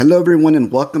Hello, everyone,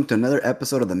 and welcome to another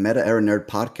episode of the Meta Era Nerd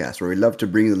Podcast, where we love to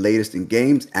bring you the latest in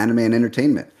games, anime, and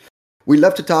entertainment. We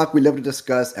love to talk, we love to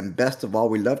discuss, and best of all,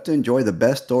 we love to enjoy the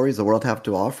best stories the world have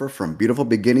to offer, from beautiful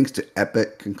beginnings to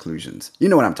epic conclusions. You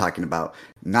know what I'm talking about,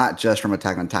 not just from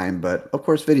Attack on Titan, but of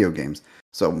course, video games.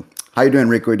 So, how you doing,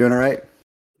 Rico? You doing all right?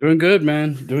 Doing good,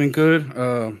 man. Doing good.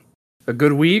 A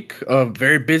good week, a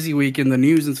very busy week in the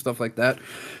news and stuff like that.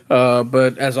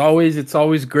 But as always, it's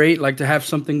always great, like to have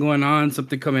something going on,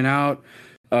 something coming out.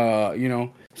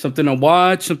 Something to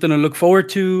watch, something to look forward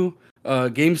to,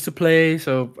 games to play.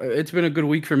 So it's been a good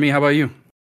week for me. How about you?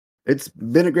 It's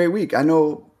been a great week. I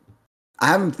know I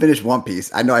haven't finished One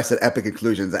Piece. I know I said epic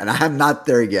conclusions, and I am not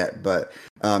there yet, but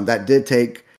that did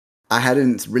take. I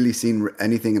hadn't really seen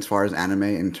anything as far as anime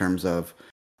in terms of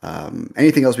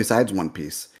anything else besides One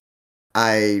Piece.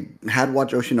 I had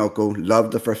watched Oshinoko,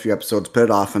 loved the first few episodes, put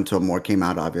it off until more came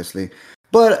out, obviously.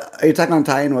 But Attack on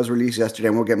Titan was released yesterday,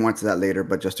 and we'll get more into that later,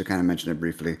 but just to kind of mention it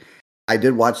briefly. I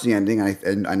did watch the ending,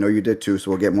 and I know you did too, so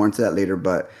we'll get more into that later,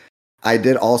 but I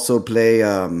did also play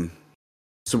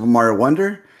Super Mario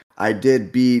Wonder. I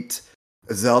did beat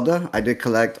Zelda. I did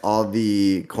collect all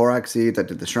the Korok seeds. I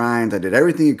did the shrines. I did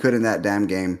everything you could in that damn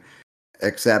game,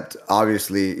 except,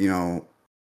 obviously,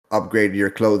 upgrade your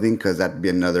clothing, because that'd be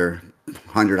another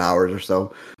 100 hours or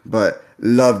so, but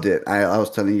loved it. I was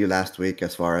telling you last week,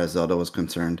 as far as Zelda was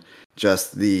concerned,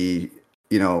 just the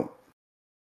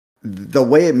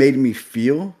way it made me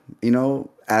feel,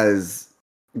 as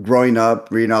growing up,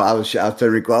 I was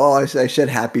telling Rico, I shed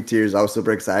happy tears. I was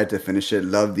super excited to finish it.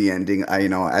 Loved the ending.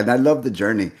 And I love the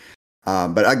journey.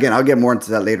 But again, I'll get more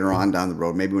into that later on down the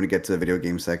road. Maybe when we get to the video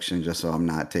game section, just so I'm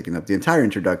not taking up the entire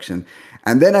introduction.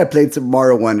 And then I played Super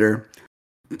Mario Wonder.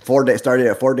 Started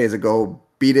it 4 days ago,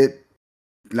 beat it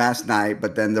last night,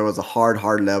 but then there was a hard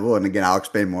level, and again, I'll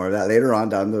explain more of that later on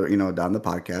down the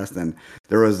podcast. And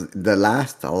there was the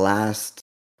last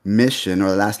mission,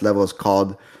 or the last level, is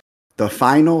called the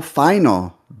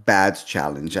final badge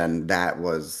challenge, and that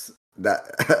was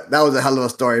a hell of a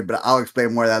story, but I'll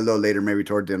explain more of that a little later, maybe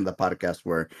toward the end of the podcast,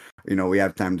 where we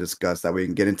have time to discuss that. We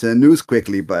can get into the news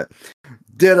quickly, but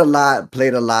did a lot,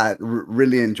 played a lot,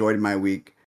 really enjoyed my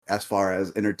week as far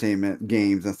as entertainment,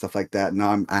 games, and stuff like that.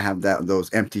 Now I have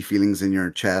those empty feelings in your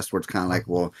chest, where it's kind of like,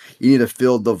 well, you need to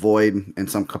fill the void in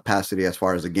some capacity as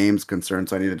far as the game's concerned.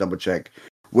 So I need to double check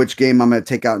which game I'm going to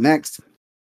take out next,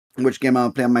 which game I'm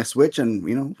going to play on my Switch.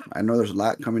 And, I know there's a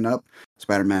lot coming up.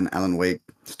 Spider-Man, Alan Wake,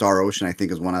 Star Ocean, I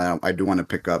think, is one that I do want to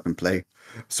pick up and play.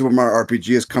 Super Mario RPG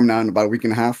is coming out in about a week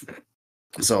and a half.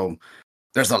 So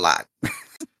there's a lot,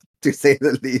 to say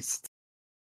the least.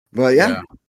 But yeah.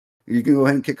 You can go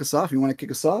ahead and kick us off. You want to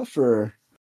kick us off, or?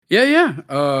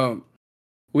 Yeah.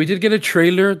 We did get a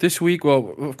trailer this week.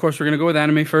 Well, of course, we're gonna go with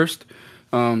anime first.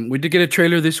 We did get a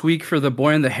trailer this week for The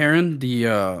Boy and the Heron,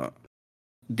 the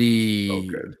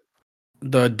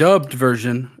dubbed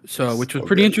version. Which was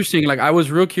pretty interesting. Like, I was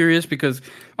real curious, because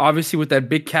obviously with that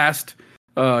big cast,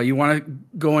 you want to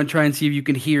go and try and see if you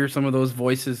can hear some of those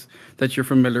voices that you're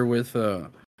familiar with.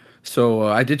 So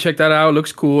I did check that out.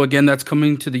 Looks cool. Again, that's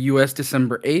coming to the U.S.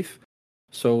 December 8th.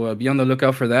 So be on the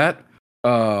lookout for that.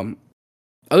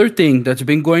 Other thing that's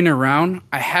been going around,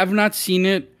 I have not seen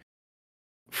it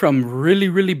from really,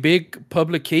 really big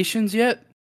publications yet,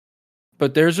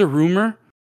 but there's a rumor.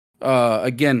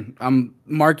 Again, I'm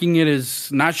marking it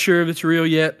as not sure if it's real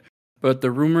yet, but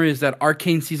the rumor is that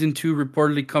Arcane Season 2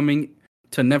 reportedly coming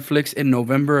to Netflix in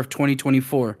November of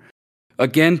 2024.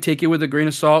 Again, take it with a grain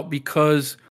of salt,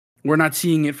 because we're not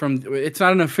seeing it it's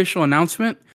not an official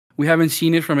announcement. We haven't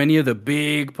seen it from any of the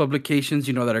big publications,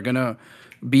 that are going to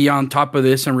be on top of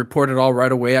this and report it all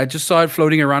right away. I just saw it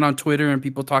floating around on Twitter and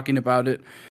people talking about it.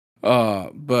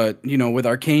 But, with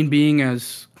Arcane being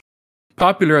as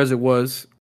popular as it was,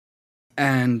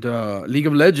 and League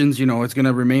of Legends, it's going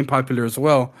to remain popular as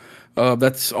well.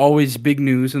 That's always big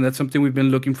news, and that's something we've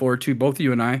been looking forward to, both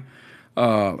you and I.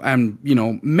 And,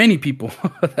 many people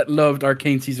that loved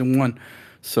Arcane Season 1.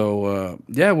 So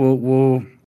we'll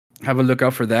have a look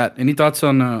out for that. Any thoughts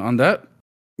on that?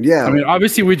 Yeah, I mean,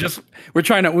 obviously we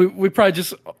probably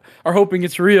just are hoping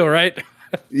it's real, right?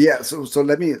 Yeah, so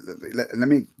let me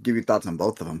give you thoughts on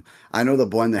both of them. I know The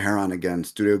Boy and the Heron, again,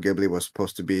 Studio Ghibli was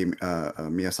supposed to be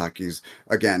Miyazaki's.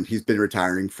 Again, he's been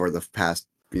retiring for the past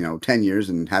 10 years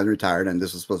and has retired, and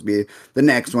this was supposed to be the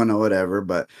next one or whatever.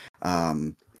 But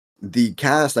the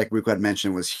cast, like Rico had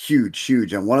mentioned, was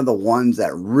huge. And one of the ones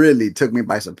that really took me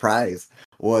by surprise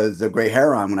was the Gray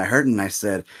Heron. When I heard it, and I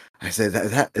said, I said,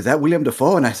 is that William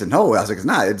Dafoe? And I said, no. I was like, it's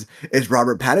not. It's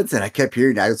Robert Pattinson. I kept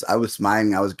hearing. I was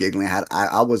smiling. I was giggling.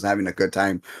 I was having a good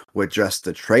time with just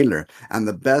the trailer. And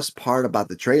the best part about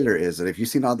the trailer is that if you've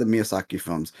seen all the Miyazaki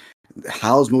films,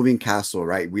 Howl's Moving Castle,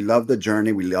 right? We love the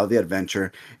journey. We love the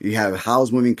adventure. You have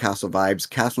Howl's Moving Castle vibes,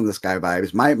 Castle in the Sky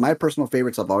vibes. My personal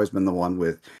favorites have always been the one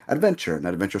with adventure and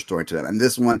adventure story to them. And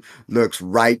this one looks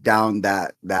right down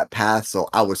that path. So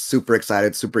I was super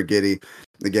excited, super giddy.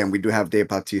 Again, we do have Dave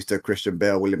Bautista, Christian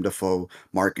Bale, William Dafoe,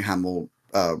 Mark Hamill,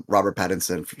 Robert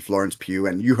Pattinson, Florence Pugh,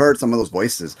 and you heard some of those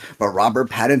voices. But Robert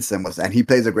Pattinson and he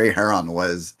plays a great Heron,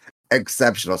 was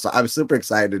exceptional. So I was super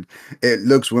excited. It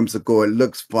looks whimsical. It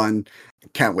looks fun.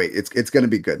 Can't wait. It's going to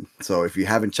be good. So if you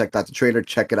haven't checked out the trailer,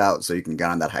 check it out so you can get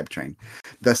on that hype train.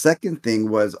 The second thing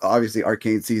was obviously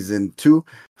Arcane Season 2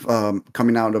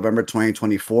 coming out November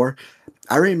 2024.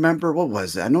 I remember, what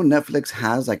was it? I know Netflix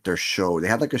has like their show. They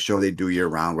have like a show they do year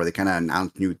round where they kind of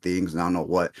announce new things. And I don't know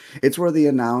what. It's where they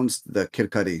announced the Kid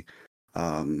Cudi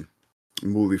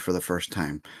movie for the first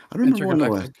time. I don't remember when it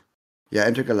was. Yeah,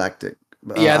 Intergalactic.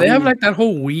 Yeah, they have like that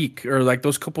whole week or like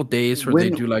those couple days where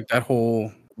they do like that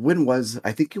whole. When was,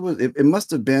 I think it was, it must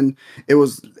have been, it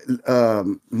was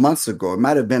months ago. It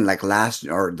might have been like last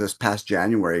or this past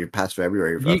January, past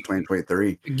February of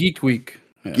 2023. Geek Week.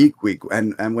 Yeah. Geek Week.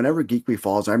 And whenever Geek Week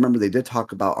falls, I remember they did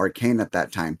talk about Arcane at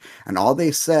that time. And all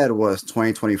they said was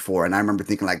 2024. And I remember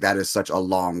thinking like that is such a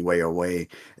long way away.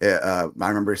 I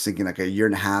remember thinking like a year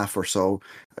and a half or so,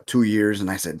 2 years. And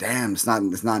I said, damn, it's not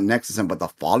next December, but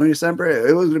the following December,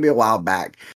 it was going to be a while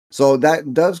back. So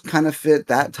that does kind of fit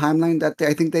that timeline that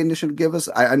I think they initially give us.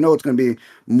 I know it's going to be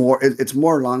more, it's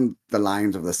more along the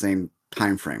lines of the same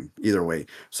time frame either way.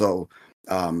 So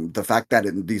the fact that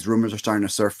these rumors are starting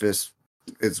to surface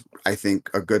is, I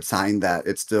think, a good sign that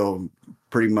it's still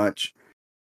pretty much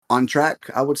on track,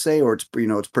 I would say, or it's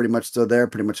pretty much still there,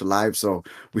 pretty much alive. So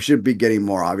we should be getting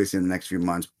more, obviously, in the next few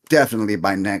months. Definitely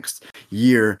by next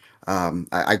year.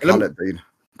 I call it.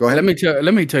 Go ahead.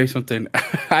 Let me tell you something.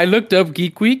 I looked up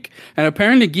Geek Week, and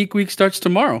apparently Geek Week starts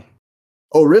tomorrow.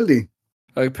 Oh, really?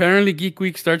 Apparently Geek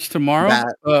Week starts tomorrow.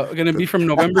 Going to be from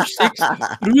November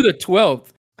 6th through the 12th.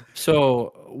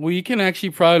 So we can actually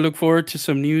probably look forward to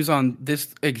some news on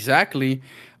this exactly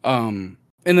in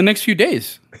the next few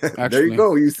days. There you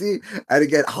go. You see, and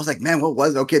again, I was like, man, what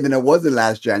was it? Okay, then it wasn't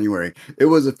last January. It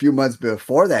was a few months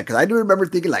before that, because I do remember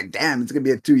thinking like, damn, it's gonna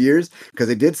be at 2 years, because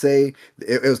they did say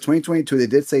it was 2022. They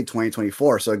did say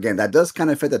 2024. So again, that does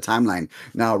kind of fit the timeline.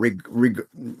 Now,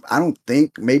 I don't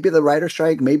think, maybe the writer's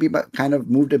strike maybe kind of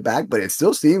moved it back, but it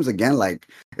still seems again like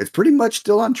it's pretty much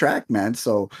still on track, man.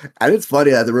 So, and it's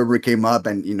funny that the rumor came up,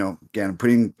 and again,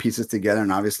 putting pieces together,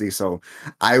 and obviously, so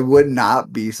I would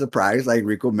not be surprised, like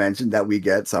Rico mentioned, that we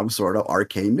get some sort of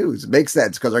Arcane news. It makes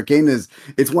sense, because Arcane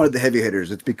it's one of the heavy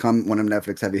hitters. It's become one of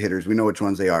Netflix heavy hitters. We know which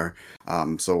ones they are.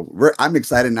 So I'm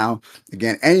excited now.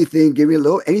 Again, give me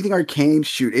anything Arcane.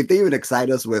 Shoot, if they even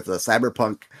excite us with a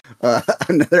Cyberpunk,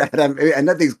 another anime, and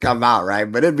nothing's come out, right?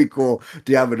 But it'd be cool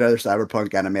to have another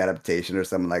Cyberpunk anime adaptation or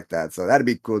something like that. So that'd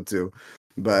be cool too.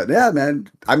 But yeah, man,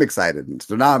 I'm excited.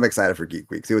 So now I'm excited for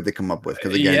Geek Week. See what they come up with,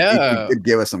 because again, it did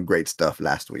give us some great stuff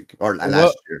last week or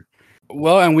last year.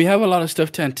 Well, and we have a lot of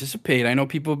stuff to anticipate. I know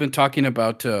people have been talking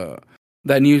about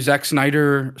that new Zack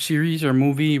Snyder series or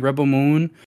movie, Rebel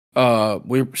Moon.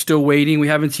 We're still waiting. We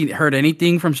haven't heard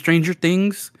anything from Stranger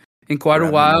Things in quite a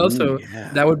while, so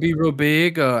that would be real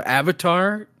big.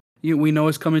 Avatar, we know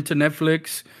is coming to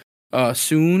Netflix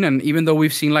soon, and even though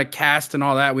we've seen like cast and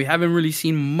all that, we haven't really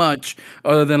seen much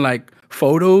other than like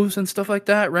photos and stuff like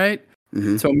that, right?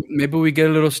 Mm-hmm. So maybe we get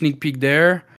a little sneak peek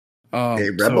there. Hey,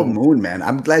 Rebel Moon, man.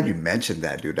 I'm glad you mentioned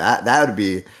that, dude. That would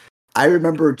be. I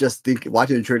remember just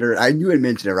watching the trailer. I knew it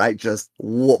mentioned it, right? Just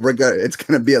it's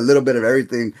gonna be a little bit of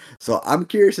everything. So I'm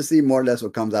curious to see more or less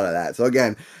what comes out of that. So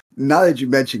again, now that you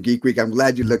mentioned Geek Week, I'm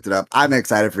glad you looked it up. I'm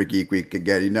excited for Geek Week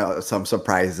again. Some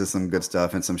surprises, some good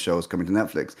stuff, and some shows coming to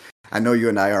Netflix. I know you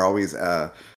and I are always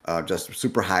just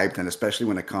super hyped, and especially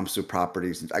when it comes to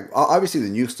properties, obviously the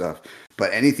new stuff,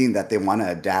 but anything that they want to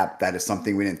adapt that is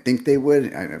something we didn't think they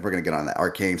would. We're gonna get on that.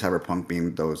 Arcane, Cyberpunk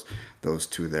being those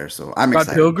two there. So I'm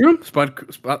excited. Scott Pilgrim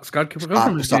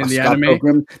is in the anime.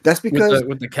 Pilgrim. That's because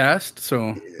with the cast,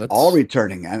 so all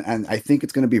returning, and I think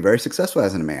it's going to be very successful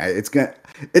as an anime. It's gonna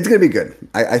be good.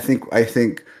 I think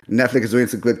Netflix is doing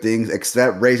some good things,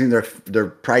 except raising their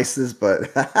prices,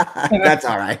 but that's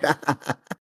all right.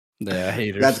 Yeah,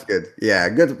 haters. That's good. Yeah,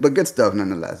 good stuff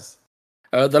nonetheless.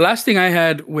 The last thing I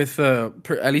had with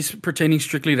at least pertaining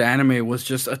strictly to anime was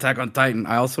just Attack on Titan.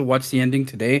 I also watched the ending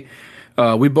today.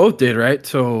 We both did, right?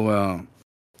 So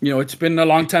it's been a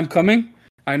long time coming.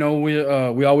 I know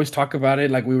we always talk about it,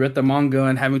 like we read the manga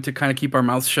and having to kind of keep our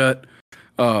mouths shut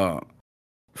uh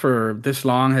for this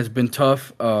long has been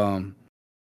tough.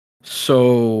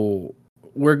 So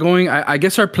we're going. I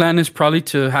guess our plan is probably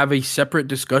to have a separate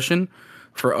discussion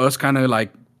for us, kind of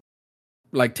like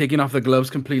taking off the gloves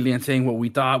completely and saying what we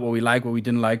thought, what we liked, what we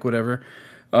didn't like, whatever.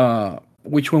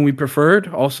 Which one we preferred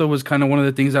also was kind of one of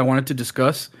the things I wanted to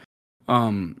discuss.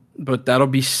 But that'll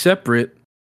be separate,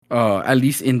 at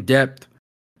least in depth,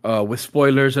 with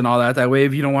spoilers and all that. That way,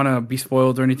 if you don't want to be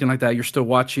spoiled or anything like that, you're still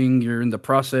watching, you're in the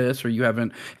process, or you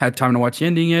haven't had time to watch the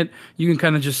ending yet, you can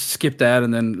kind of just skip that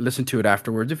and then listen to it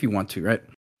afterwards if you want to, right?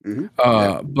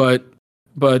 Mm-hmm.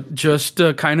 But just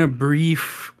kind of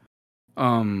brief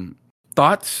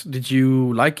thoughts. Did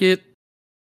you like it?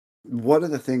 One of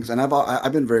the things, and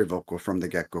I've been very vocal from the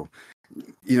get go.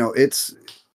 You know, it's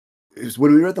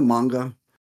when we read the manga,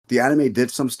 the anime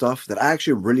did some stuff that I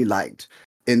actually really liked.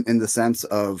 In the sense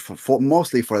of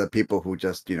mostly for the people who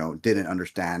just didn't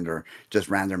understand or just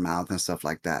ran their mouth and stuff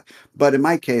like that. But in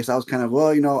my case, I was kind of,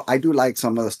 well, I do like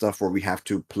some of the stuff where we have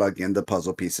to plug in the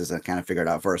puzzle pieces and kind of figure it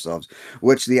out for ourselves,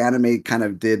 which the anime kind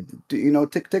of did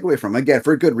take away from, again,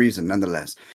 for a good reason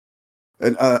nonetheless.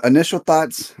 Initial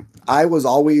thoughts, I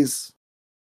always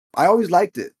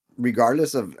liked it,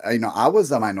 regardless of, I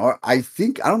was a minority. I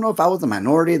don't know if I was the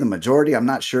minority, the majority. I'm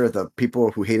not sure if the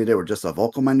people who hated it were just a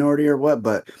vocal minority or what,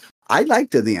 but I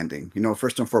liked the ending,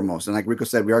 first and foremost. And like Rico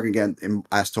said, we are going to get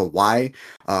as to why,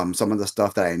 some of the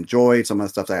stuff that I enjoyed, some of the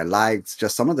stuff that I liked,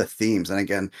 just some of the themes. And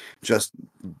again, just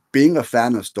being a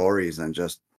fan of stories and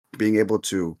just being able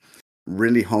to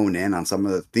really hone in on some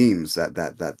of the themes that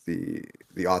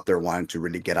the author wanted to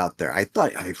really get out there. I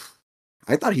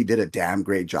thought he did a damn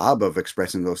great job of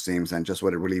expressing those themes and just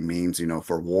what it really means,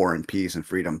 for war and peace and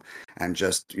freedom, and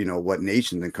just, what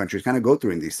nations and countries kind of go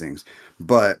through in these things.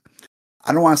 But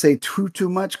I don't want to say too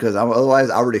much, because otherwise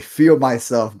I already feel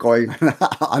myself going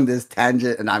on this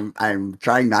tangent, and I'm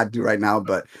trying not to right now.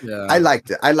 But yeah. I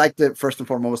liked it first and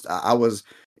foremost. I was,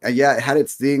 yeah, it had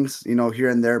its things, here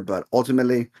and there, but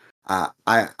ultimately,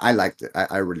 I liked it.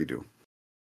 I really do.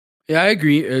 Yeah, I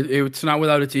agree. It's not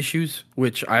without its issues,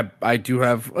 which I do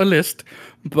have a list,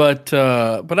 but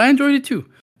I enjoyed it too.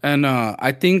 And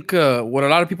I think what a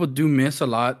lot of people do miss a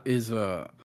lot is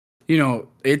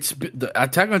it's the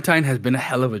Attack on Titan has been a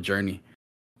hell of a journey.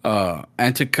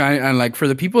 And like for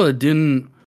the people that didn't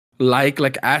like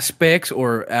aspects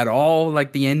or at all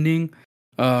like the ending,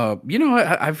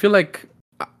 I feel like,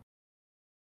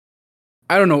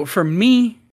 I don't know, for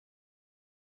me,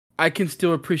 I can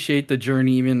still appreciate the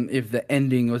journey, even if the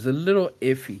ending was a little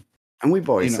iffy. And we've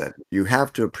always said you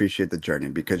have to appreciate the journey,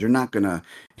 because you're not gonna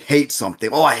hate something.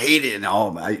 Oh, I hate it.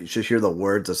 Oh, I just hear the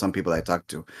words of some people I talk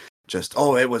to. Just,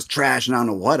 oh, it was trash and I don't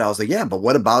know what. I was like, yeah, but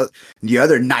what about the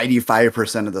other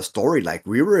 95% of the story? Like,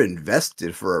 we were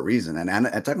invested for a reason. And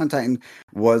Attack on Titan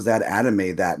was that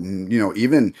anime that,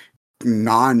 even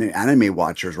non-anime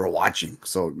watchers were watching.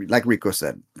 So like Rico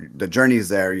said, the journey is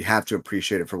there. You have to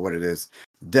appreciate it for what it is.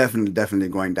 Definitely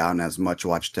going down as much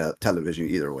watch television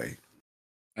either way.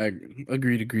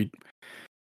 Agreed.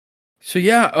 So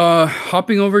yeah,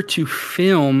 hopping over to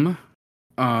film,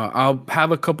 I'll have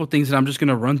a couple things that I'm just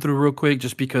gonna run through real quick,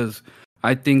 just because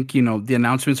I think the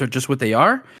announcements are just what they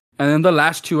are. And then the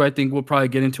last two, I think we'll probably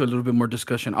get into a little bit more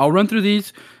discussion. I'll run through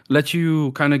these, let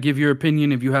you kind of give your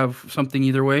opinion if you have something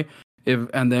either way.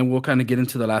 And then we'll kind of get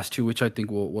into the last two, which I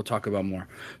think we'll talk about more.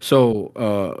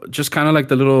 So just kind of like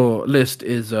the little list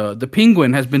is The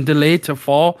Penguin has been delayed to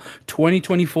fall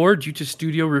 2024 due to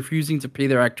studio refusing to pay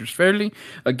their actors fairly.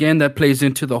 Again, that plays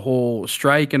into the whole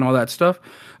strike and all that stuff.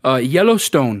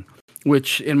 Yellowstone,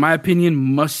 which in my opinion,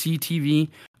 must-see TV,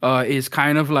 is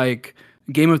kind of like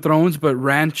Game of Thrones, but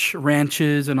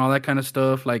ranches and all that kind of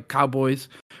stuff, like cowboys,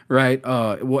 right?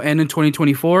 It will end in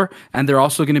 2024, and there are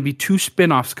also going to be 2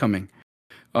 spin-offs coming.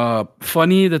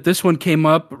 Funny that this one came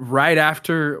up right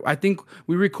after, I think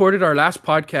we recorded our last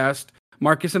podcast.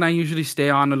 Marcus and I usually stay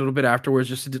on a little bit afterwards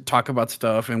just to talk about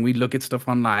stuff, and we look at stuff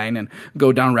online and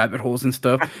go down rabbit holes and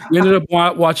stuff. We ended up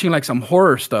watching like some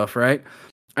horror stuff, right?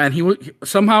 And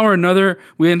somehow or another,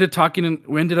 we ended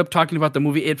up talking about the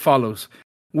movie It Follows.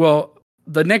 Well,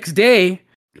 the next day,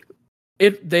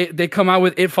 they come out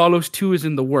with It Follows 2 is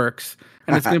in the works,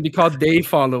 and it's going to be called They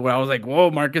Follow. Where I was like,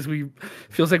 whoa, Marcus,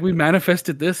 feels like we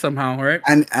manifested this somehow, right?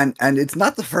 And it's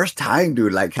not the first time,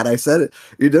 dude. Like, had I said it,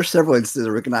 there's several instances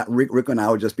Rick and I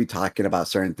would just be talking about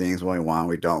certain things, what we want,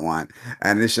 we don't want,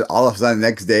 and it's just all of a sudden the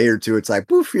next day or two, it's like,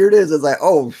 poof, here it is. It's like,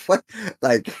 oh, what?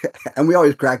 Like, and we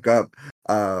always crack up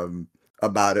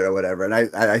about it or whatever. And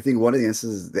I think one of the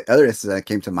instances, the other instance that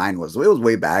came to mind was it was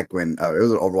way back when it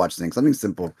was an Overwatch thing, something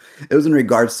simple. It was in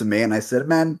regards to May, and I said,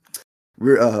 man,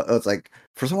 we're it's like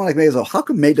for someone like May, so how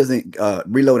come May doesn't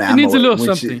reload She needs ammo a little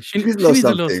when something. she needs a She little needs a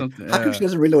little something? something. How come she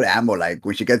doesn't reload ammo like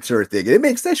when she gets to her thing? It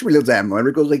makes sense she reloads ammo. And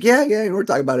Rico's like, yeah, we're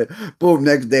talking about it. Boom,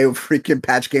 next day, freaking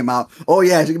patch came out. Oh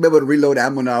yeah, she can be able to reload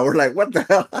ammo now. We're like, what the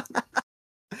hell?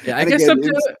 Yeah, I And guess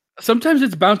again, sometimes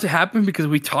it's bound to happen because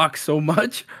we talk so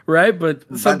much, right? But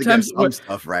we're about to get sometimes some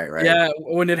stuff right? yeah,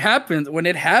 when it happens,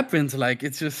 like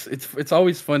it's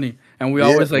always funny, and The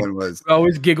it one was we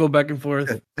always giggle back and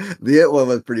forth. the it one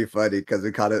was pretty funny because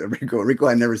we caught it. Rico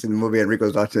had never seen the movie, and Rico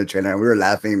was watching the trailer, and we were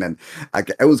laughing, and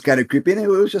it was kind of creepy, and it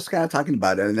was just kind of talking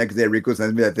about it. And the next day, Rico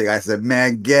sends me that thing. I said,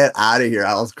 "Man, get out of here!"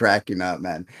 I was cracking up,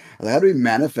 man. Like, how do we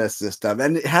manifest this stuff?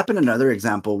 And it happened. Another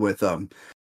example with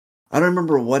I don't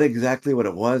remember what it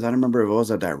was. I don't remember if it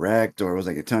was a direct or it was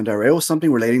like a ton direct. It was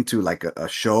something relating to like a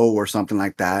show or something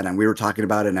like that. And we were talking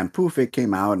about it, and then poof, it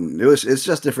came out, and it's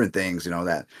just different things,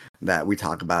 that we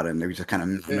talk about, and we just kind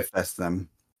of manifest them.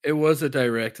 It was a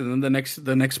direct, and then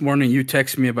the next morning you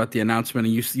text me about the announcement,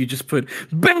 and you just put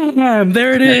bam,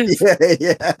 there it is.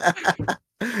 Yeah.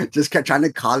 Just kept trying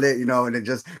to call it, and it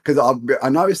just because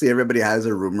and obviously everybody has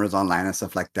their rumors online and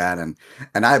stuff like that,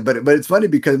 but it's funny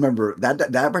because remember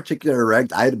that particular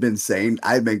rect I had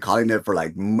been calling it for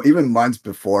like even months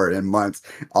before and months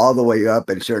all the way up,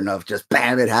 and sure enough, just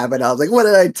bam, it happened. I was like, what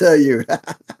did I tell you?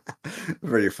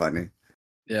 Pretty funny.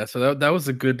 Yeah, so that was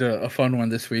a fun one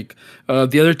this week.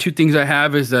 The other two things I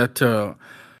have is that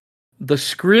the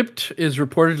script is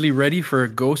reportedly ready for a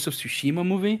Ghost of Tsushima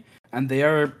movie, and they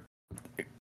are,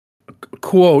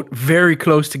 quote, very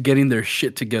close to getting their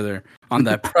shit together on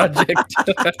that project.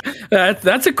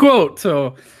 That's a quote.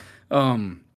 So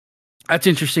that's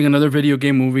interesting. Another video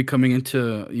game movie coming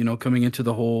into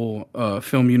the whole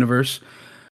film universe.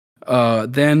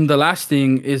 Then the last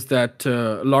thing is that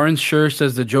Lawrence Sher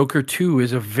says the Joker 2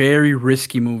 is a very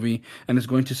risky movie and is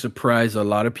going to surprise a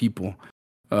lot of people.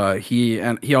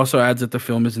 He also adds that the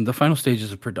film is in the final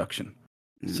stages of production.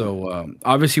 So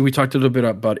obviously we talked a little bit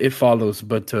about It Follows,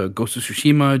 but Ghost of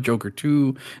Tsushima, Joker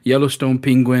 2, Yellowstone,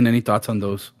 Penguin, any thoughts on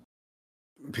those?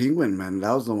 Penguin, man,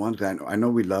 that was the one I know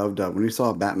we loved when we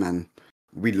saw Batman.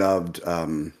 We loved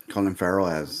Colin Farrell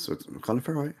as Colin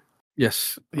Farrell, right?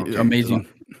 Yes, Okay, amazing.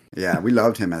 yeah, we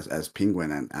loved him as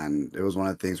Penguin, and it was one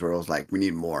of the things where it was like we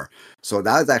need more. So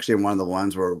that was actually one of the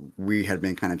ones where we had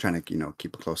been kind of trying to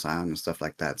keep a close eye on and stuff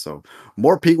like that. So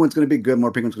more Penguin's going to be good.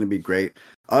 More Penguin's going to be great.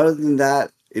 Other than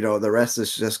that, the rest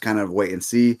is just kind of wait and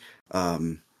see.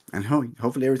 And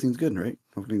hopefully everything's good, right?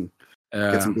 Hopefully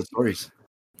get some good stories.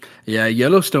 Yeah,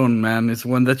 Yellowstone, man, is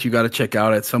one that you got to check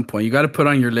out at some point. You got to put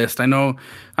on your list. I know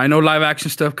live action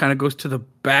stuff kind of goes to the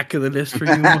back of the list for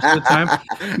you most of the time.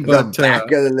 But the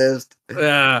back of the list.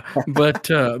 Yeah,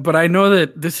 but I know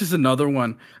that this is another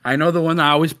one. I know the one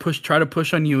I always try to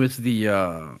push on you is the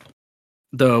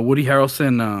Woody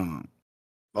Harrelson,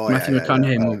 Matthew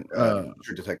McConaughey movie,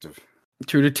 True Detective.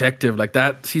 True Detective. Like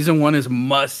that season 1 is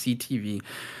must see TV.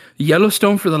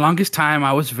 Yellowstone, for the longest time,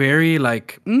 I was very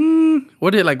like,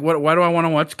 why do I want to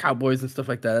watch cowboys and stuff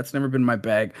like that? That's never been my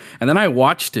bag. And then I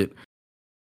watched it,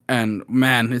 and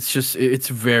man, it's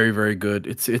very, very good.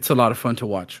 It's a lot of fun to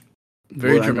watch.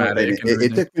 Very dramatic.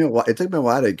 It took me a while. It took me a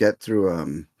while to get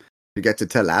through to get to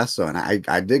Ted Lasso, and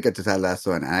I did get to Ted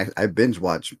Lasso, and I binge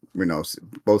watched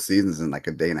both seasons in like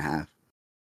a day and a half.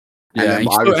 Yeah,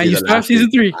 and you still have season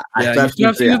 3. Yeah, you still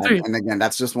have season 3. And again,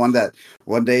 that's just one that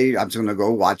one day I'm just gonna go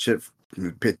watch it,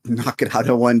 knock it out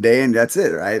in one day, and that's it,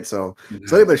 right? So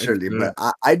slowly but surely. But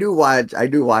I do watch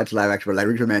live action. But like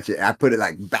Richard mentioned, I put it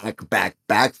like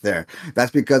back there.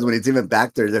 That's because when it's even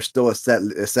back there, there's still a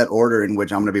set order in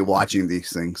which I'm gonna be watching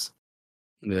these things.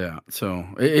 Yeah, so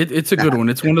it's a good one.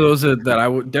 It's one of those that I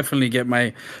would definitely get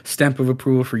my stamp of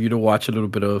approval for you to watch a little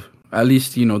bit of. At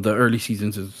least the early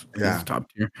seasons is top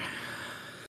tier.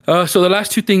 So the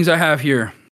last two things I have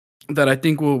here that I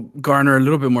think will garner a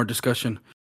little bit more discussion.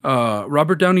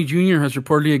 Robert Downey Jr. has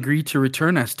reportedly agreed to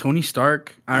return as Tony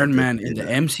Stark, Iron Man in the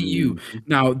MCU.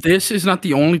 Now, this is not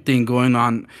the only thing going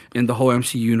on in the whole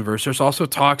MCU universe. There's also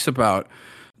talks about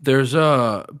there's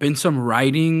been some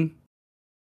writing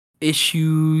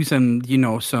issues and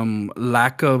some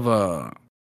lack of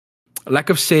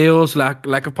sales,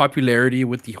 lack of popularity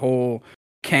with the whole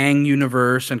Kang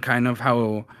universe and kind of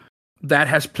how that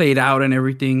has played out and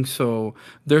everything. So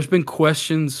there's been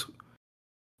questions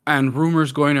and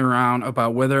rumors going around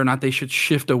about whether or not they should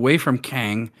shift away from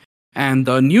Kang. And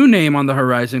the new name on the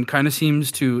horizon kind of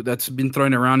seems that's been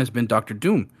thrown around has been Doctor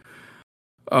Doom.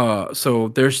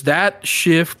 So there's that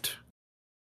shift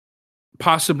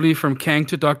possibly from Kang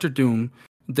to Doctor Doom.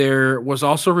 There was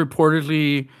also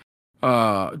reportedly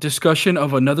discussion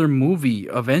of another movie,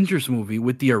 Avengers movie,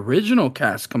 with the original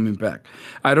cast coming back.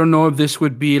 I don't know if this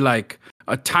would be like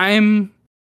a time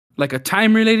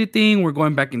related thing. We're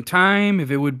going back in time. If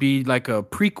it would be like a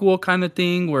prequel kind of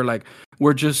thing where like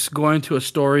we're just going to a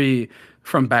story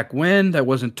from back when that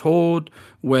wasn't told,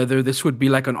 whether this would be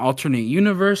like an alternate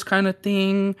universe kind of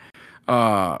thing.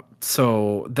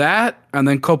 So that, and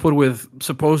then coupled with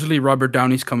supposedly Robert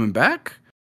Downey's coming back.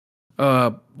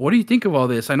 What do you think of all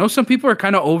this? I know some people are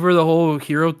kind of over the whole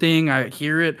hero thing. I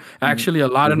hear it actually a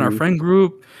lot in our friend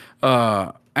group.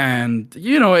 And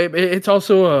you know, it's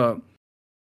also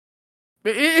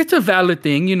it's a valid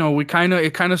thing. You know, it kind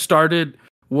of started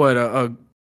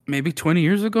maybe 20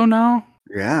 years ago now.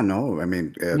 Yeah, no, I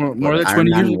mean, More than Iron 20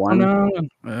 years Man ago 1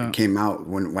 now. came out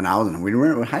when I was we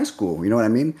were in high school. You know what I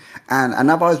mean? And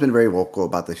I've always been very vocal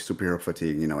about the superhero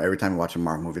fatigue. You know, every time I watch a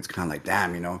Marvel movie, it's kind of like,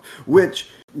 damn, you know, which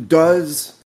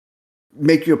does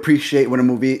make you appreciate when a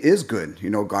movie is good. You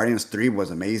know, Guardians 3 was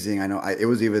amazing. I know it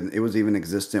was even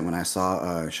existent when I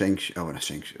saw Shang-Chi. Oh, not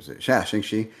Shang-Chi. Was it? Yeah,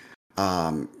 Shang-Chi.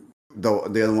 The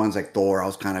other ones like Thor, I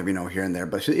was kind of, you know, here and there,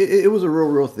 but it was a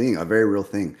real thing, a very real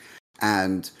thing.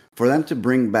 And for them to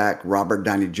bring back Robert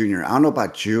Downey Jr., I don't know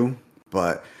about you,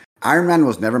 but Iron Man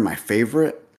was never my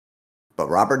favorite, but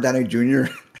Robert Downey Jr.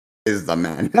 is the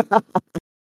man.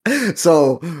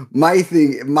 So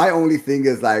my only thing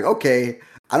is like, okay,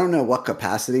 I don't know what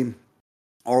capacity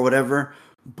or whatever,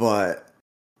 but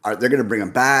they're going to bring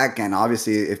him back. And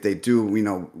obviously, if they do, you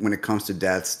know, when it comes to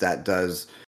deaths, that does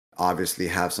obviously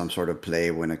have some sort of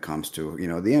play when it comes to, you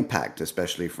know, the impact,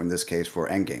 especially in this case for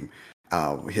Endgame.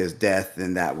 His death,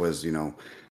 and that was, you know,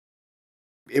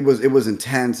 it was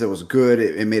intense. It was good.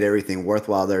 It made everything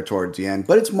worthwhile there towards the end.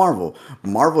 But it's Marvel.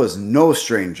 Marvel is no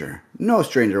stranger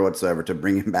whatsoever to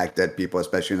bringing back dead people,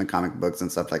 especially in the comic books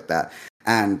and stuff like that.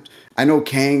 And I know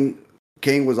Kang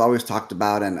was always talked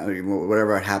about, and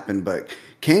whatever happened, but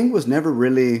Kang was never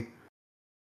really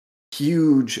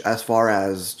huge as far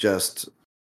as just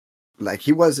like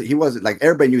he was like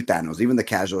everybody knew Thanos, even the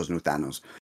casuals knew Thanos.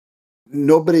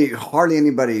 Hardly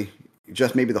anybody,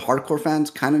 just maybe the hardcore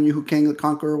fans kind of knew who Kang the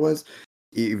Conqueror was.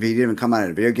 He didn't even come out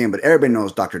in a video game, but everybody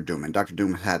knows Doctor Doom, and Doctor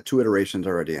Doom had 2 iterations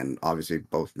already, and obviously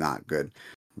both not good.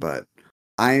 But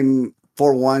I'm,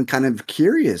 for one, kind of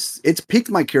curious. It's piqued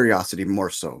my curiosity more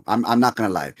so. I'm not gonna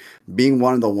lie. Being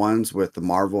one of the ones with the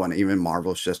Marvel, and even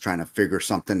Marvel's just trying to figure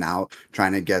something out,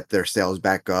 trying to get their sales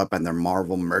back up and their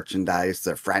Marvel merchandise,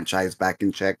 their franchise back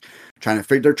in check,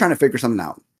 they're trying to figure something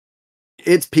out.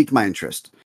 It's piqued my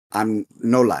interest. I'm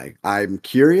no lie. I'm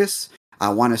curious. I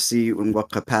want to see in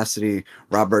what capacity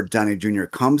Robert Downey Jr.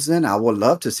 comes in. I would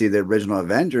love to see the original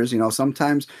Avengers. You know,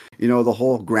 sometimes, you know, the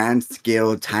whole grand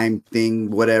scale time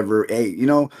thing, whatever. Hey, you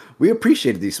know, we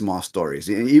appreciated these small stories.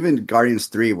 Even Guardians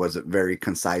 3 was a very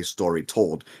concise story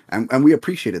told, and we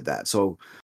appreciated that. So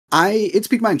it's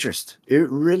piqued my interest. It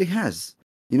really has.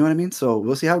 You know what I mean? So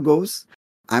we'll see how it goes.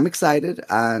 I'm excited,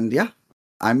 and yeah,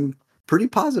 I'm pretty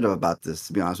positive about this,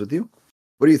 to be honest with you.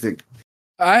 What do you think?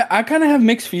 I kind of have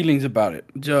mixed feelings about it.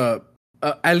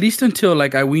 At least until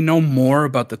like we know more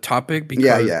about the topic.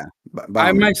 Because yeah.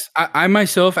 I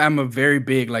myself am a very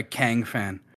big like Kang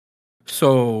fan.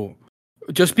 So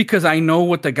just because I know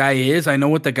what the guy is, I know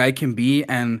what the guy can be,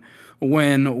 and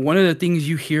when one of the things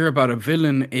you hear about a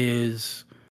villain is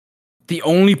the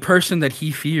only person that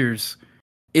he fears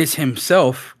is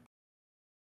himself,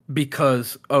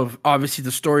 because of obviously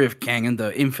the story of Kang and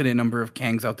the infinite number of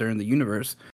Kangs out there in the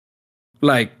universe.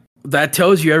 Like, that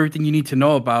tells you everything you need to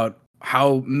know about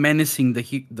how menacing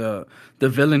the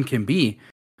villain can be.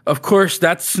 Of course,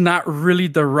 that's not really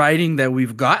the writing that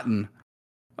we've gotten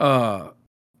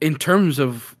in terms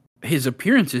of his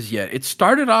appearances yet. It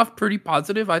started off pretty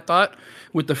positive, I thought,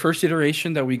 with the first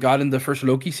iteration that we got in the first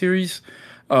Loki series.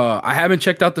 I haven't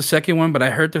checked out the second one, but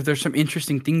I heard that there's some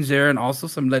interesting things there and also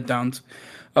some letdowns.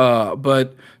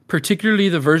 But particularly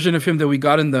the version of him that we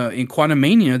got in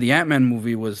Quantumania, the Ant-Man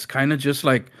movie, was kind of just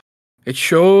like, it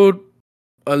showed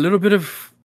a little bit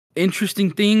of interesting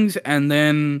things, and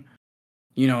then,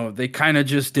 you know, they kind of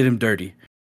just did him dirty.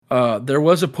 There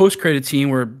was a post-credit scene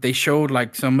where they showed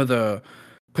like some of the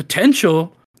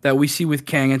potential that we see with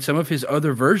Kang and some of his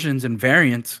other versions and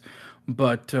variants.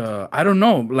 But I don't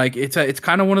know, like it's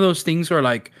kind of one of those things where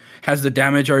like, has the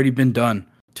damage already been done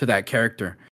to that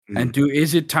character? And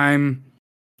is it time?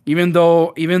 Even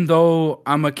though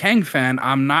I'm a Kang fan,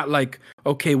 I'm not like,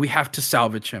 okay, we have to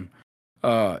salvage him.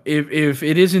 If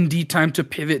it is indeed time to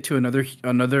pivot to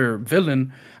another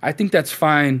villain, I think that's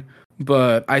fine.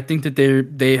 But I think that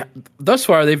they thus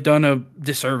far they've done a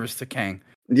disservice to Kang.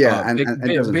 Yeah, and it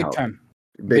Big, doesn't big help. time,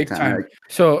 Big big time. time. Like,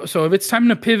 So if it's time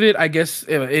to pivot, I guess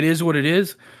it is what it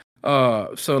is.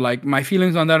 So like my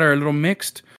feelings on that are a little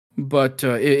mixed, but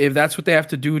if that's what they have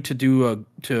to do to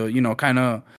kind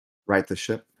of right the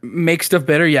ship. make stuff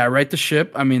better, yeah, right the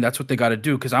ship. I mean, that's what they got to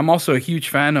do because I'm also a huge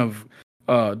fan of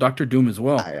Doctor Doom as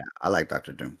well. I like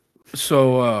Doctor Doom.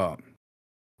 So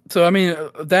so I mean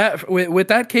that with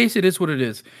that case, it is what it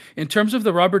is. In terms of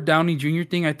the Robert Downey Jr.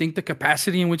 thing, I think the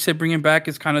capacity in which they bring him back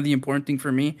is kind of the important thing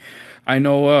for me. I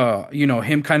know,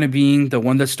 him kind of being the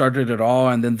one that started it all,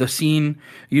 and then the scene,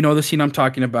 the scene I'm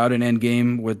talking about in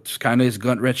Endgame, which kind of is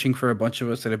gut wrenching for a bunch of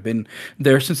us that have been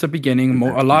there since the beginning.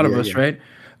 A lot of Yeah, us, yeah.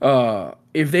 right?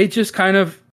 If they just kind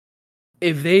of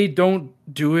if they don't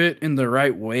do it in the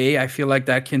right way, I feel like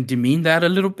that can demean that a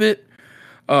little bit.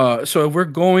 So if we're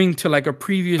going to like a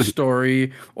previous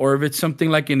story, or if it's something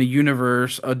like in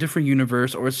a different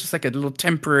universe, or it's just like a little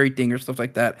temporary thing or stuff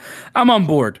like that, I'm on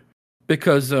board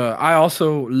because I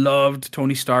also loved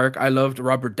Tony Stark. I loved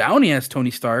Robert Downey as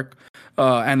Tony Stark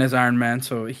and as Iron Man.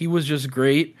 So he was just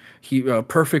great. He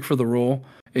perfect for the role.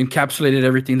 Encapsulated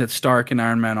everything that Stark and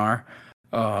Iron Man are.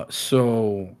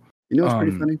 So You know what's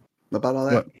pretty um, funny about all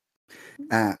that? what?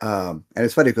 And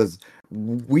it's funny because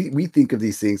we think of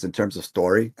these things in terms of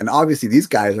story, and obviously these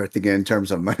guys are thinking in terms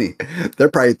of money. They're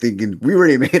probably thinking we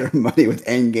already made our money with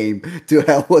Endgame. To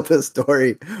hell with the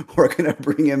story. We're gonna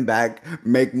bring him back,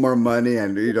 make more money,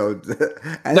 and and that's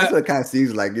That what it kind of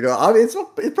seems like. I mean, it's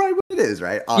probably what it is,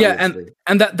 right? Yeah, Obviously,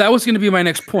 and that was going to be my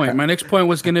next point. My next point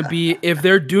was going to be if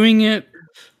they're doing it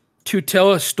to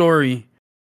tell a story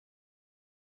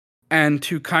and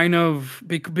to kind of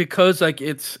because like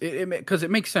because it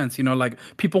makes sense, like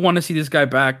people want to see this guy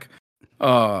back.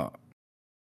 Uh,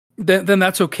 then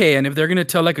that's okay. And if they're gonna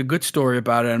tell like a good story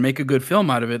about it and make a good film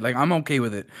out of it, like I'm okay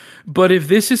with it. But if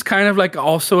this is kind of like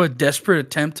also a desperate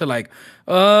attempt to like,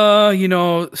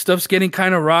 stuff's getting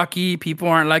kind of rocky. People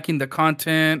aren't liking the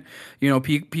content.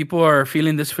 People are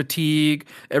feeling this fatigue.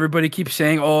 Everybody keeps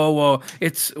saying, "Oh, well,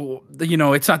 it's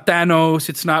not Thanos.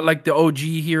 It's not like the OG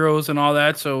heroes and all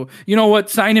that." So you know what?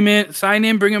 Sign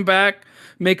in, bring him back.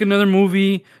 Make another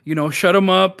movie. Shut him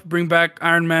up. Bring back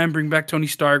Iron Man. Bring back Tony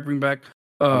Stark. Bring back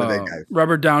holiday guys.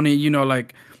 Robert Downey,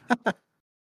 like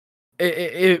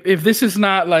if this is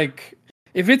not like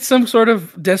if it's some sort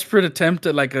of desperate attempt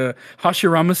at like a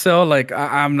Hashirama cell, like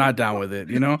I'm not down with it,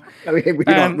 I mean,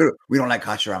 and we don't like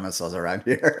Hashirama cells around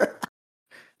here.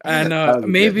 and That was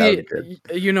good.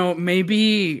 That was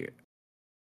maybe good.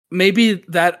 maybe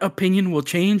that opinion will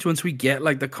change once we get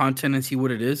like the content and see what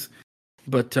it is.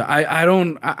 But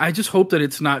I just hope that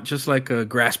it's not just like a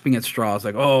grasping at straws,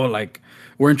 like, oh, like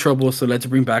we're in trouble, so let's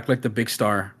bring back like the big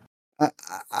star.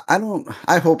 I don't.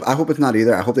 I hope it's not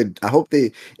either. I hope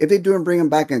they. If they do and bring him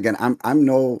back again, I'm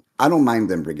no. I don't mind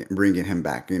them bringing him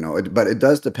back. But it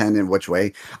does depend in which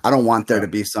way. I don't want there Yeah. to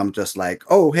be some just like,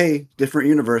 oh, hey, different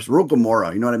universe, Rule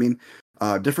Gamora. You know what I mean?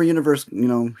 Different universe.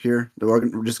 Here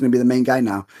we're just going to be the main guy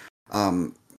now.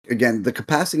 Again, the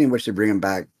capacity in which they bring him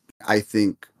back, I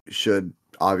think, should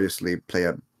obviously play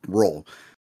a role.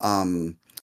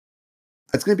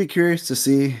 It's going to be curious to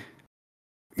see.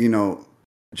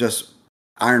 Just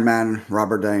Iron Man,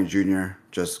 Robert Downey Jr.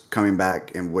 just coming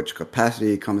back in which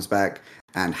capacity he comes back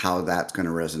and how that's going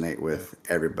to resonate with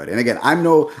everybody. And again, I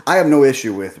have no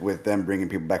issue with them bringing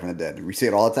people back from the dead. We see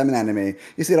it all the time in anime.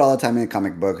 You see it all the time in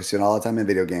comic books. You see it all the time in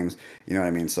video games. You know what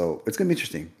I mean? So it's going to be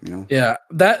interesting. Yeah,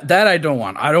 that I don't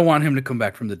want. I don't want him to come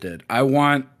back from the dead.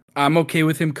 I'm okay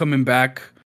with him coming back,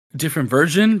 different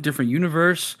version, different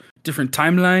universe, different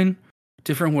timeline,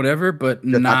 different whatever, but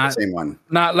Just not not the same one.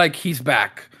 not like he's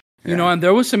back. Yeah. And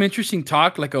there was some interesting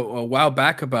talk like a while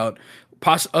back about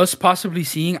us possibly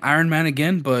seeing Iron Man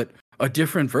again, but a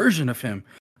different version of him.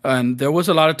 And there was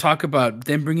a lot of talk about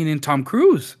them bringing in Tom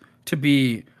Cruise to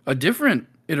be a different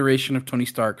iteration of Tony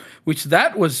Stark, which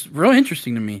that was real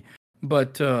interesting to me.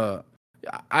 But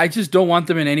I just don't want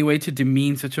them in any way to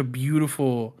demean such a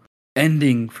beautiful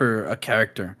ending for a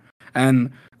character.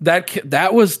 And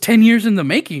that was 10 years in the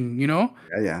making,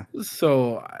 Yeah.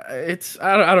 So it's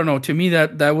I don't know. To me,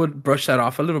 that would brush that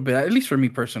off a little bit, at least for me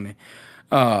personally.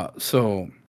 So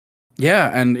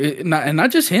yeah, and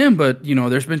not just him, but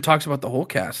there's been talks about the whole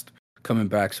cast coming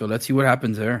back. So let's see what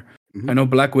happens there. Mm-hmm. I know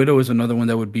Black Widow is another one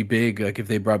that would be big, like if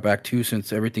they brought back two,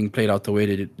 since everything played out the way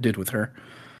it did with her.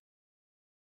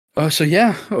 So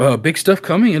yeah, big stuff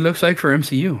coming. It looks like for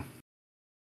MCU.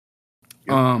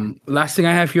 Last thing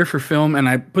I have here for film, and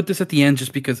I put this at the end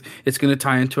just because it's going to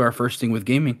tie into our first thing with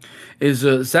gaming, is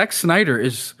Zack Snyder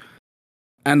is,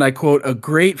 and I quote, a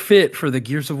great fit for the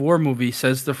Gears of War movie,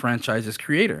 says the franchise's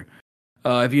creator.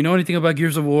 If you know anything about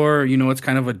Gears of War, you know it's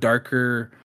kind of a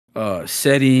darker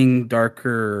setting,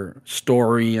 darker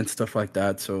story, and stuff like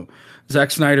that. So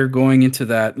Zack Snyder going into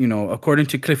that, you know, according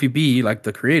to Cliffy B, like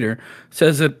the creator,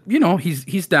 says that you know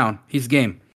he's down, he's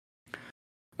game.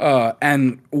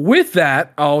 And with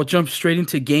that, I'll jump straight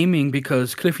into gaming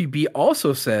because Cliffy B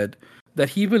also said that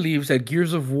he believes that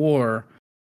Gears of War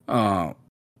uh,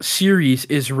 series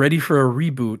is ready for a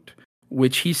reboot,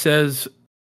 which he says,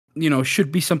 you know,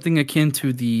 should be something akin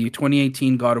to the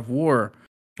 2018 God of War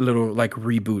little like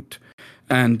reboot.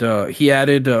 And he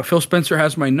added, Phil Spencer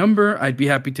has my number. I'd be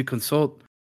happy to consult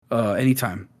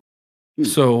anytime. Hmm.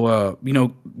 So, you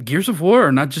know, Gears of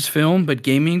War, not just film, but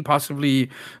gaming, possibly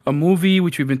a movie,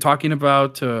 which we've been talking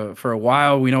about for a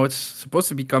while. We know it's supposed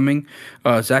to be coming.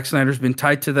 Zack Snyder's been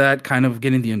tied to that, kind of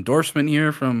getting the endorsement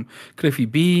here from Cliffy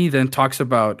B. Then talks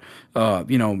about,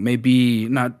 you know, maybe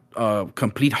not a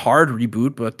complete hard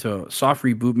reboot, but soft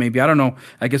reboot, maybe. I don't know.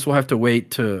 I guess we'll have to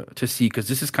wait to see because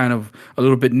this is kind of a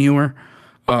little bit newer.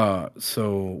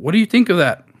 So, what do you think of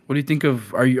that? What do you think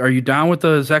of? Are you down with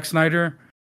the Zack Snyder?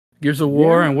 Gears of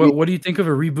War, Yeah. and what do you think of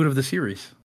a reboot of the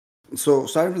series? So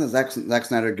starting from the Zack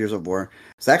Snyder Gears of War,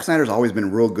 Zack Snyder's always been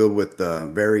real good with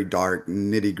the very dark,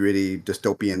 nitty gritty,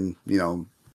 dystopian, Agreed.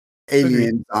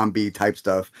 alien zombie type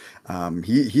stuff.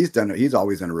 He's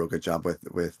always done a real good job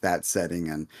with that setting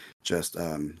and just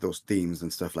those themes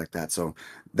and stuff like that. So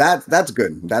that's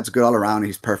good. That's good all around.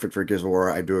 He's perfect for Gears of War.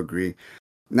 I do agree.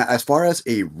 Now, as far as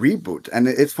a reboot, and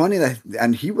it's funny that,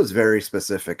 and he was very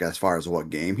specific as far as what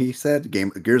game he said. Game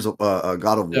Gears of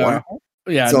God of Yeah, War.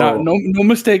 yeah, not So no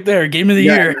mistake there. Game of the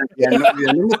yeah, year. yeah,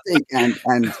 no mistake.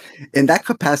 And in that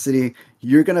capacity,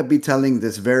 you're gonna be telling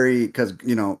this very because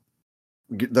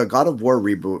the God of War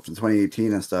reboot from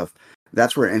 2018 and stuff,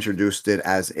 that's where it introduced it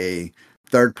as a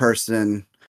third person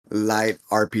light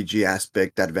RPG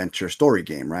aspect adventure story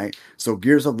game, right? So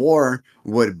Gears of War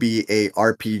would be a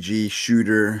RPG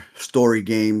shooter story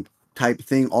game type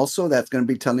thing. Also, that's going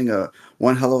to be telling a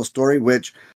one hello story,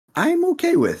 which I'm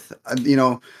okay with.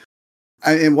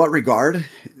 In what regard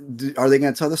are they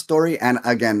going to tell the story? And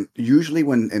again, usually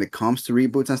when it comes to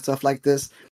reboots and stuff like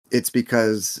this, it's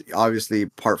because obviously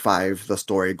part five, the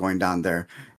story going down there,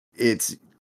 it's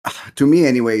to me,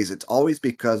 anyways, it's always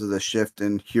because of the shift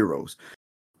in heroes.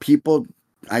 People,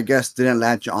 I guess, didn't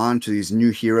latch on to these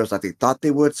new heroes like they thought they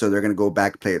would, so they're gonna go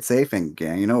back, play it safe, and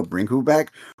bring who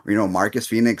back. Marcus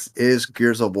Phoenix is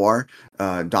Gears of War.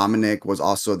 Dominic was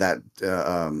also that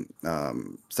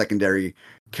secondary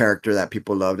character that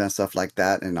people loved and stuff like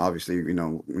that, and obviously, in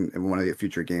one of the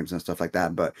future games and stuff like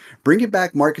that. But bringing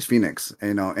back Marcus Phoenix,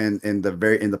 in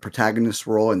the protagonist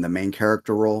role, in the main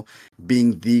character role,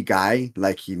 being the guy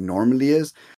like he normally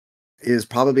is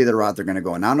probably the route they're going to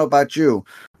go. And I don't know about you,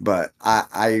 but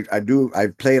I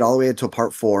played all the way until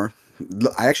part four.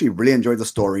 I actually really enjoyed the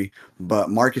story,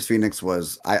 but Marcus Phoenix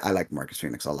I like Marcus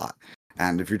Phoenix a lot.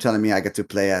 And if you're telling me I get to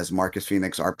play as Marcus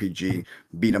Phoenix RPG,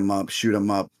 beat him up, shoot him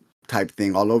up type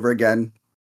thing all over again,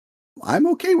 I'm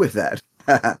okay with that.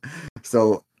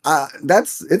 So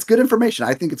it's good information.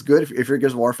 I think it's good if you're a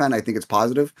Gears of War fan. I think it's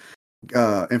positive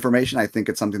information. I think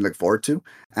it's something to look forward to.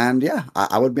 And yeah,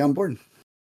 I would be on board.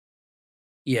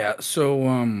 Yeah, so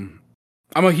I'm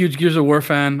a huge Gears of War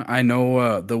fan. I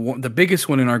know the biggest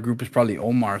one in our group is probably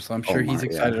Omar, so I'm sure he's Omar,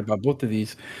 excited yeah. about both of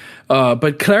these.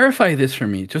 But clarify this for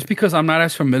me, just because I'm not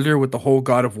as familiar with the whole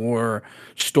God of War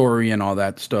story and all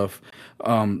that stuff.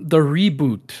 The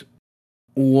reboot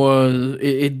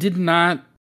it did not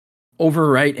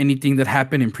overwrite anything that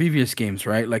happened in previous games,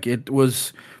 right? Like it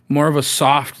was more of a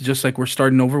soft, just like we're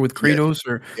starting over with Yes. Kratos,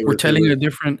 or we're It telling was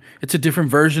it's a different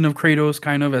version of Kratos,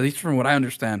 kind of, at least from what I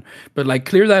understand. But like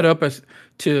clear that up as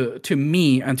to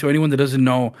me and to anyone that doesn't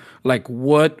know, like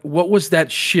what was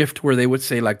that shift where they would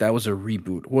say like that was a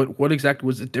reboot? What exactly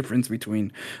was the difference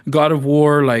between God of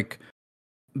War like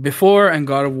before and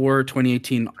God of War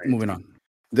 2018 moving on?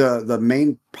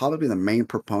 probably the main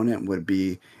proponent would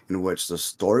be in which the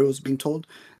story was being told.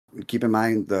 Keep in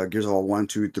mind the Gears of War 1,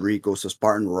 2, 3, Ghost of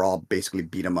Spartan were all basically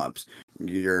beat 'em ups.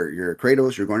 You're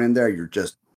Kratos, you're going in there,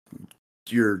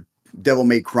 you're devil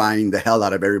may crying the hell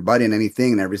out of everybody and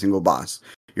anything and every single boss.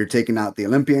 You're taking out the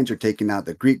Olympians, you're taking out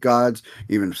the Greek gods,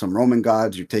 even some Roman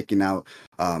gods, you're taking out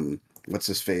what's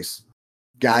his face?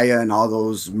 Gaia and all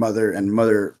those mother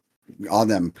all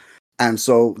them. And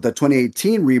so the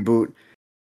 2018 reboot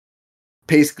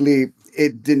basically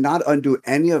it did not undo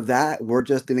any of that. We're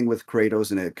just dealing with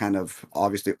Kratos in a kind of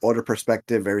obviously older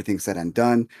perspective, everything said and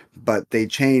done, but they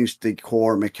changed the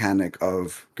core mechanic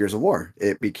of Gears of War.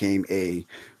 It became a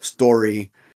story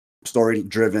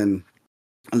driven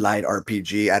light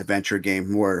RPG adventure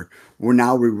game where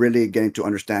we're really getting to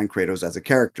understand Kratos as a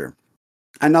character.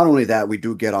 And not only that, we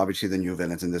do get obviously the new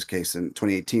villains. In this case, in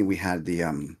 2018, we had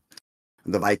the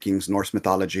Vikings, Norse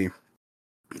mythology,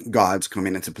 gods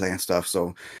coming into play and stuff.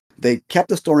 So they kept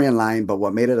the story in line, but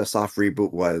what made it a soft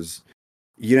reboot was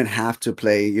you didn't have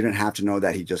to know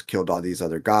that he just killed all these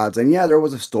other gods. And yeah, there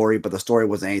was a story, but the story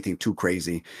wasn't anything too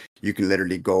crazy. You can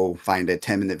literally go find a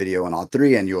 10-minute video on all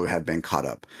three and you'll have been caught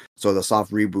up. So the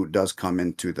soft reboot does come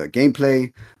into the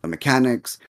gameplay, the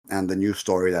mechanics, and the new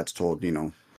story that's told,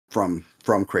 from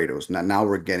Kratos. Now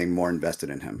we're getting more invested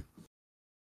in him.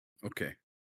 Okay,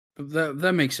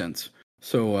 that makes sense.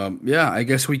 So yeah, I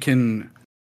guess we can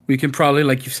probably,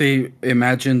 like you say,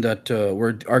 imagine that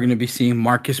are going to be seeing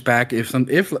Marcus back if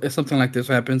something like this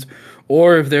happens,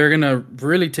 or if they're going to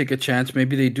really take a chance.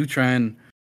 Maybe they do try and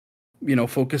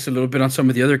focus a little bit on some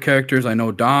of the other characters. I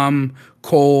know Dom,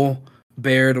 Cole,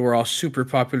 Baird were all super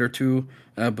popular too.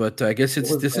 But I guess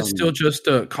this is still just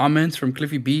comments from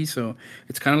Cliffy B, so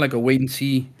it's kind of like a wait and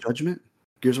see. Judgment?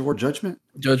 Gears of War Judgment?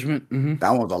 Judgment. Mm-hmm.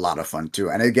 That one was a lot of fun too.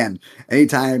 And again,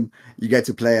 anytime you get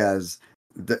to play as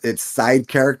it's side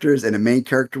characters in a main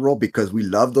character role, because we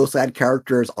love those side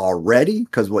characters already.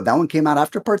 Because that one came out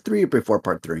after part 3 or before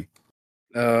part 3?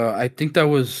 I think that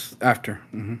was after.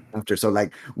 Mm-hmm. After. So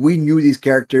like we knew these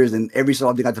characters, and every so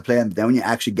often you got to play them. Then when you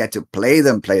actually get to play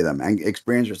them, and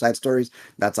experience your side stories,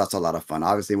 that's also a lot of fun.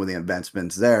 Obviously, with the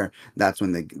advancements there, that's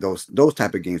when those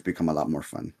type of games become a lot more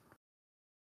fun.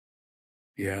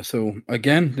 Yeah. So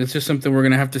again, it's just something we're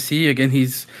gonna have to see. Again,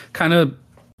 he's kind of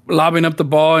lobbing up the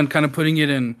ball and kind of putting it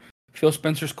in Phil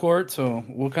Spencer's court. So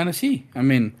we'll kind of see. I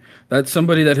mean, that's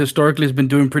somebody that historically has been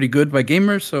doing pretty good by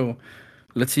gamers. So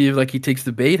let's see if he takes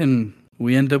the bait and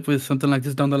we end up with something like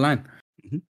this down the line.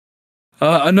 Mm-hmm.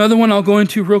 Another one I'll go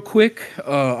into real quick.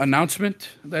 Announcement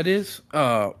that is.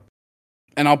 And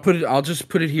I'll just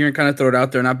put it here and kind of throw it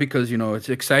out there, not because it's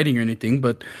exciting or anything,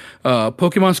 but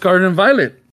Pokemon Scarlet and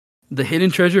Violet, the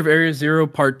Hidden Treasure of Area Zero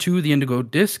Part 2, the Indigo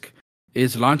Disc,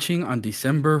 is launching on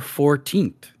December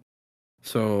 14th.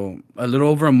 So a little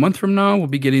over a month from now, we'll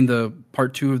be getting the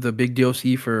Part 2 of the big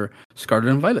DLC for Scarlet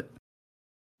and Violet.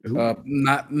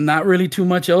 Not really too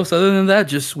much else other than that.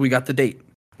 Just we got the date.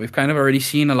 We've kind of already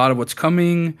seen a lot of what's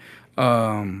coming,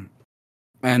 and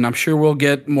I'm sure we'll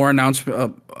get more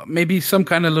announcement. Maybe some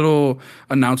kind of little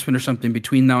announcement or something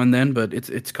between now and then. But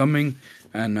it's coming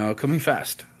and coming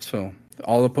fast. So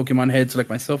all the Pokemon heads like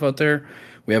myself out there,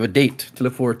 we have a date to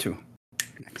look forward to.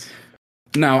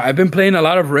 Now I've been playing a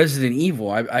lot of Resident Evil.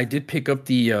 I did pick up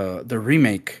the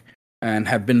remake and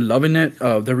have been loving it.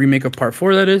 The remake of Part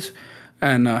 4, that is.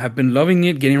 And have been loving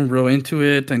it, getting real into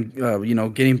it, and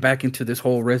getting back into this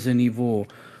whole Resident Evil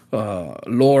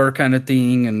lore kind of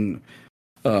thing, and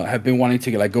have been wanting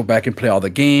to go back and play all the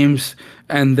games.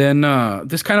 And then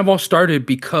this kind of all started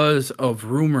because of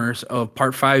rumors of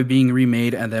Part 5 being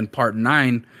remade, and then Part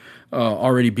 9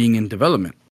 already being in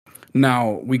development.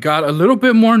 Now we got a little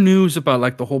bit more news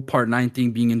about the whole Part 9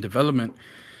 thing being in development.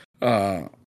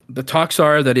 The talks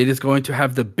are that it is going to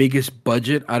have the biggest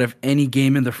budget out of any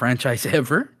game in the franchise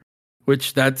ever,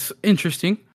 which that's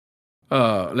interesting.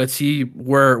 Let's see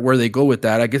where they go with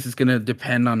that. I guess it's going to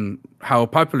depend on how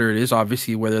popular it is,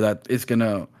 obviously, whether that is going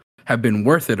to have been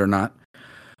worth it or not.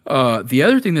 The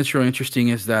other thing that's really interesting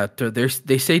is that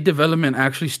they say development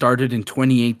actually started in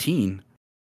 2018.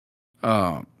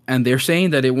 And they're saying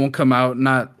that it won't come out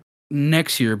not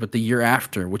next year, but the year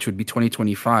after, which would be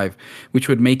 2025, which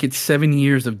would make it 7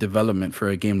 years of development for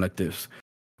a game like this,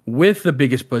 with the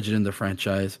biggest budget in the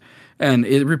franchise. And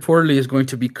it reportedly is going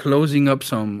to be closing up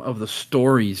some of the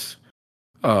stories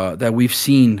that we've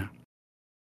seen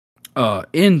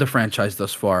in the franchise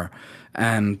thus far,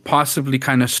 and possibly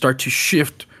kind of start to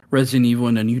shift Resident Evil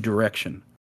in a new direction.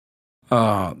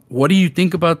 What do you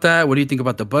think about that? What do you think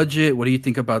about the budget? What do you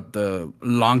think about the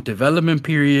long development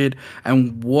period?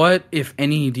 And what, if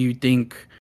any, do you think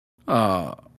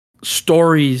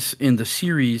stories in the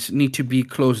series need to be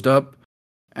closed up?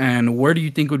 And where do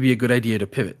you think would be a good idea to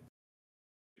pivot?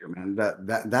 Man,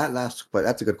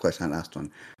 that's a good question, that last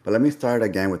one. But let me start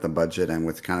again with the budget and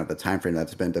with kind of the time frame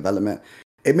that's been in development.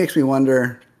 It makes me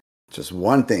wonder just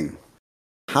one thing.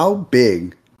 How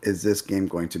big is this game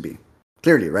going to be?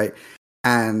 Clearly, right?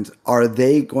 And are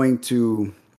they going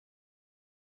to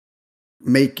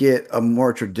make it a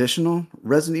more traditional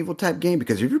Resident Evil type game?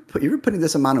 Because if you're putting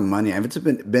this amount of money, and if it's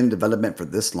been in development for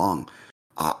this long,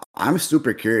 I'm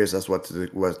super curious as what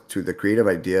the creative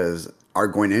ideas are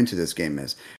going into this game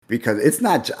is, because it's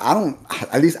not. I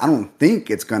don't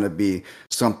think it's going to be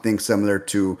something similar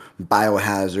to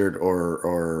Biohazard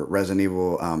or Resident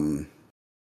Evil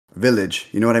Village.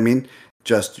 You know what I mean?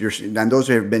 just your, and those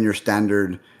have been your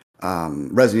standard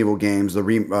Resident Evil games, the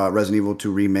Resident Evil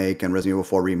 2 remake and Resident Evil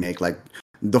 4 remake. Like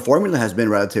the formula has been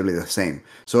relatively the same.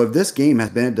 So if this game has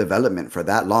been in development for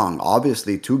that long,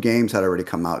 obviously 2 games had already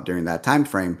come out during that time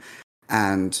frame,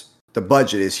 and the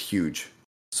budget is huge.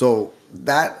 So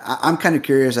that I'm kind of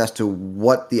curious as to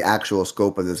what the actual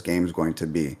scope of this game is going to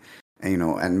be, and,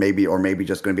 and maybe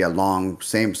just going to be a long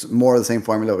more of the same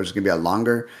formula, which is going to be a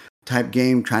longer type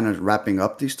game, trying to wrapping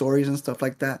up these stories and stuff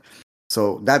like that.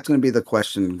 So that's going to be the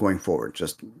question going forward.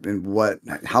 Just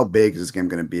how big is this game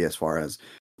going to be as far as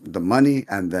the money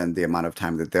and then the amount of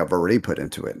time that they've already put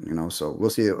into it. So we'll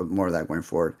see more of that going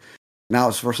forward. Now,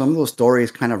 as for some of those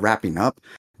stories kind of wrapping up,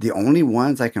 the only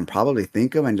ones I can probably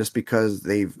think of, and just because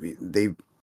they've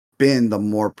been the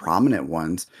more prominent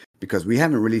ones, because we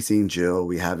haven't really seen Jill,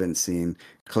 we haven't seen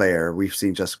Claire, we've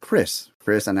seen just Chris,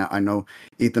 and I know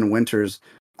Ethan Winters.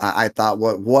 I thought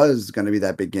what was going to be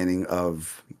that beginning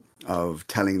of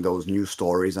telling those new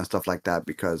stories and stuff like that,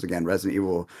 because again, Resident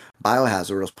Evil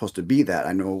Biohazard was supposed to be that.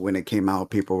 I know when it came out,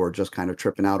 people were just kind of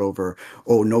tripping out over,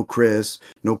 oh, no Chris,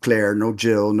 no Claire, no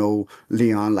Jill, no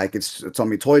Leon, like it's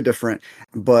something totally different.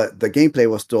 But the gameplay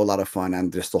was still a lot of fun,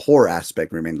 and just the horror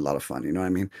aspect remained a lot of fun. You know what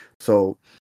I mean? So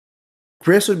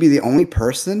Chris would be the only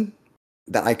person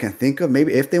that I can think of,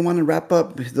 maybe if they want to wrap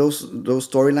up those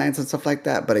storylines and stuff like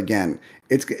that. But again,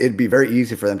 it'd be very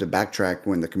easy for them to backtrack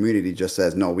when the community just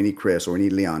says, no, we need Chris, or we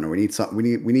need Leon, or we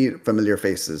need familiar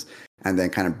faces, and then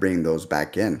kind of bring those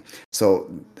back in.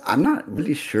 So I'm not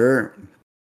really sure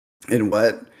in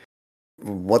what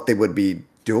they would be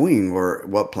doing or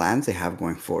what plans they have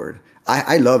going forward.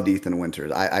 I loved Ethan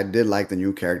Winters. I did like the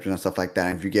new characters and stuff like that.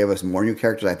 And if you gave us more new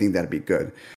characters, I think that'd be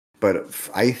good. But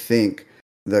I think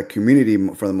the community,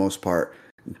 for the most part,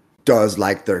 does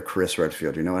like their Chris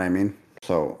Redfield. You know what I mean?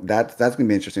 So that's gonna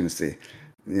be interesting to see.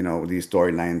 These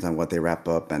storylines and what they wrap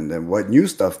up, and then what new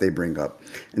stuff they bring up.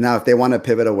 And now, if they want to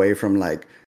pivot away from, like,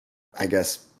 I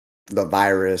guess, the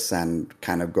virus and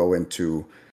kind of go into,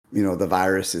 the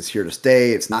virus is here to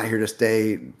stay, it's not here to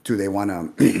stay. Do they want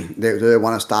to do they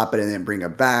want to stop it and then bring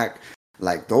it back?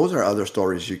 Like, those are other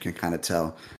stories you can kind of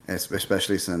tell,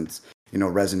 especially since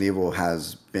Resident Evil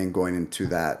has been going into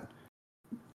that,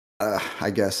 I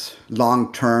guess,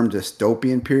 long-term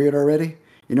dystopian period already.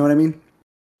 You know what I mean?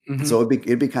 Mm-hmm. So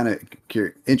it'd be kind of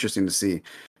interesting to see,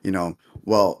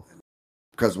 well,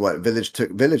 because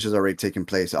Village has already taken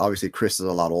place. Obviously, Chris is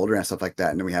a lot older and stuff like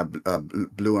that, and then we have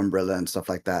Blue Umbrella and stuff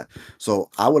like that. So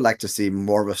I would like to see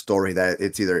more of a story that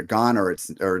it's either gone or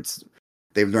it's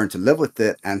they've learned to live with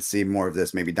it, and see more of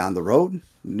this maybe down the road,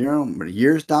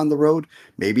 years down the road.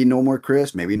 Maybe no more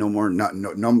Chris, maybe no more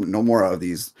no more of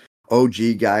these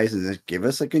OG guys, and just give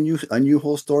us like a new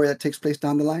whole story that takes place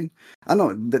down the line. I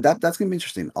don't know, that's gonna be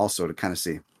interesting also to kind of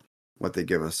see what they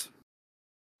give us.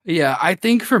 Yeah, I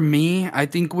think for me,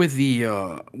 with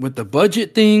the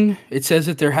budget thing, it says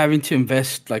that they're having to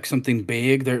invest like something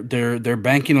big. They're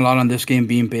banking a lot on this game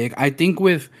being big. I think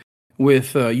with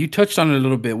you touched on it a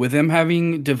little bit, with them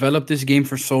having developed this game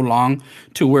for so long,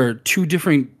 to where 2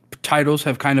 different titles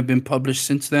have kind of been published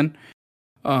since then.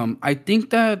 I think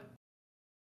that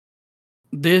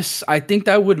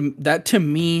that to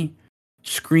me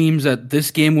screams that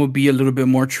this game will be a little bit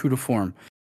more true to form.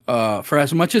 For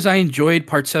as much as I enjoyed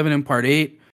Part 7 and Part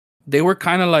 8, they were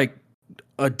kind of like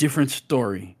a different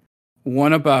story.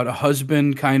 One about a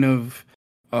husband kind of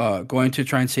going to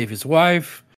try and save his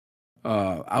wife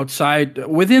outside,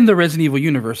 within the Resident Evil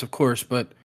universe, of course,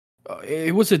 but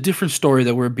it was a different story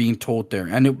that we're being told there.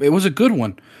 And it was a good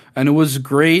one. And it was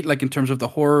great, like in terms of the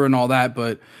horror and all that,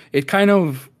 but it kind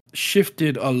of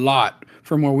shifted a lot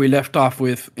from where we left off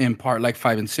with in part like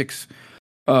 5 and 6.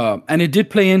 And it did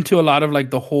play into a lot of like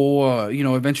the whole,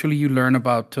 eventually you learn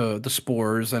about the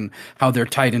spores and how they're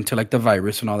tied into like the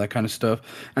virus and all that kind of stuff.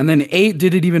 And then 8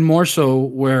 did it even more so,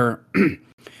 where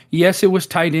yes, it was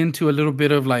tied into a little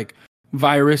bit of like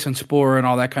virus and spore and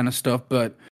all that kind of stuff,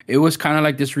 but it was kind of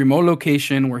like this remote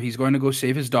location where he's going to go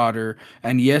save his daughter.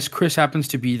 And yes, Chris happens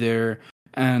to be there.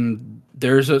 And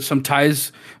there's some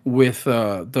ties with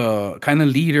the kind of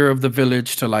leader of the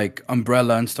village to like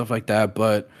Umbrella and stuff like that.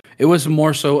 But it was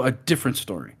more so a different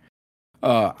story.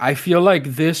 I feel like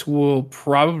this will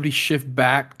probably shift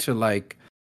back to like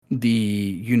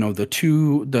the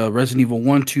Resident Evil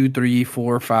 1, 2, 3,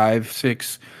 4, 5,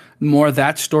 6, more of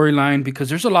that storyline, because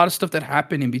there's a lot of stuff that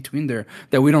happened in between there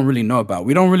that we don't really know about.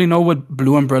 We don't really know what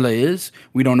Blue Umbrella is.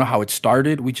 We don't know how it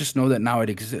started. We just know that now it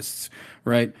exists,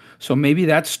 right? So maybe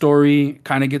that story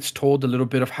kind of gets told, a little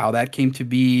bit of how that came to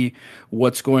be,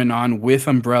 what's going on with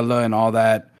Umbrella and all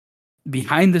that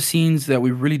behind the scenes that we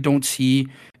really don't see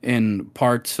in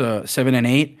parts 7 and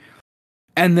 8.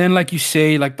 And then, like you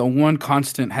say, like the one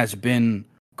constant has been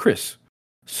Chris.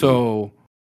 So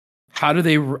how do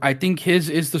they? I think his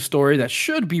is the story that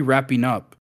should be wrapping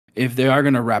up if they are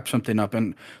going to wrap something up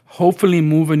and hopefully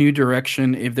move a new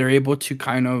direction. If they're able to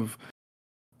kind of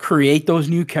create those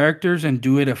new characters and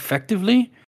do it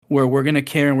effectively, where we're going to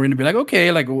care and we're going to be like,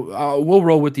 okay, like we'll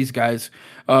roll with these guys.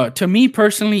 To me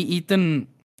personally, Ethan,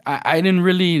 I didn't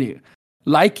really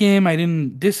like him. I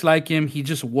didn't dislike him. He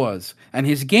just was, and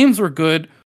his games were good,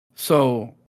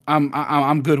 so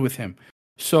I'm good with him.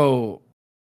 So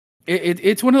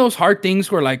it's one of those hard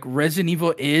things where like Resident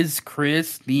Evil is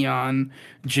Chris, Leon,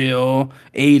 Jill,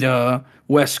 Ada,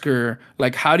 Wesker.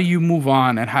 Like, how do you move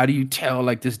on and how do you tell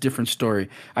like this different story?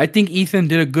 I think Ethan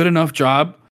did a good enough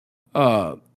job.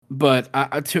 Uh, but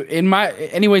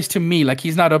to me, like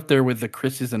he's not up there with the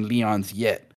Chris's and Leons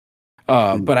yet.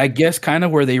 But I guess kind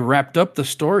of where they wrapped up the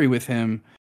story with him.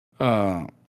 Uh,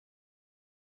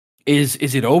 is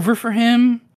it over for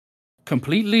him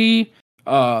completely?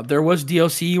 There was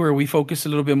DLC where we focused a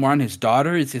little bit more on his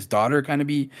daughter. Is his daughter kind of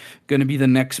gonna be the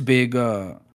next big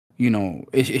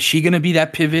is she gonna be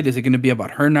that pivot? Is it gonna be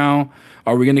about her now?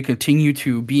 Are we gonna continue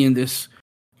to be in this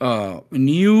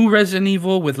new Resident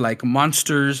Evil with like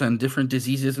monsters and different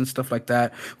diseases and stuff like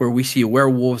that, where we see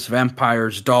werewolves,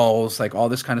 vampires, dolls, like all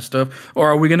this kind of stuff? Or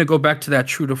are we gonna go back to that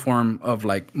true to form of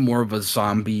like more of a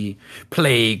zombie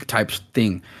plague type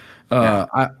thing?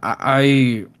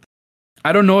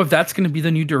 I don't know if that's going to be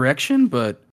the new direction,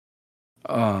 but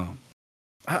I'm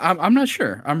not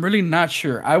sure. I'm really not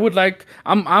sure.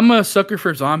 I'm a sucker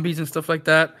for zombies and stuff like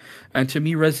that, and to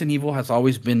me, Resident Evil has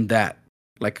always been that,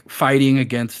 like fighting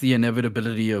against the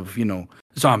inevitability of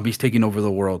zombies taking over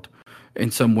the world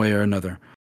in some way or another.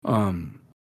 So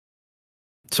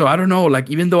I don't know.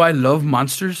 Like even though I love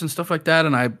monsters and stuff like that,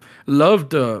 and I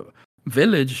loved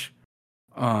Village,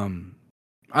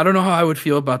 I don't know how I would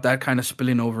feel about that kind of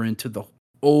spilling over into the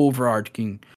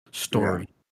overarching story.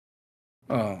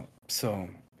 So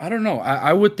I don't know.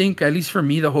 I would think, at least for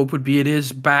me, the hope would be it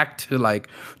is back to like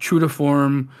true to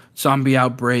form zombie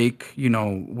outbreak.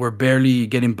 We're barely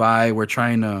getting by. We're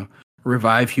trying to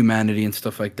revive humanity and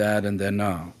stuff like that. And then,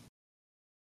 I'm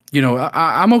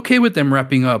okay with them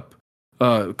wrapping up.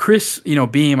 Chris,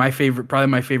 being probably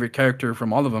my favorite character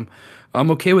from all of them. I'm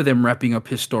okay with them wrapping up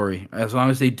his story as long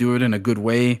as they do it in a good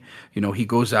way. He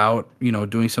goes out,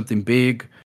 doing something big.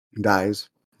 Dies.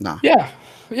 Nah. Yeah.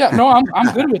 No,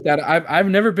 I'm good with that. I've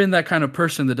never been that kind of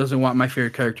person that doesn't want my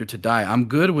favorite character to die. I'm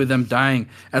good with them dying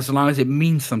as long as it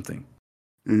means something,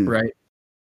 right?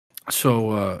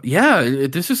 So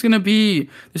this is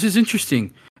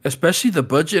interesting, especially the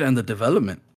budget and the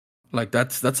development. Like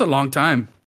that's a long time.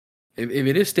 If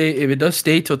it does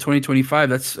stay till 2025,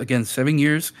 that's again 7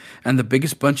 years and the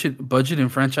biggest budget in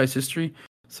franchise history.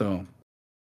 So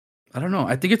I don't know.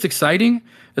 I think it's exciting,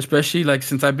 especially like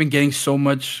since I've been getting so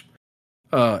much.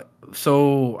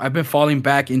 So I've been falling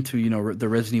back into the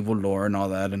Resident Evil lore and all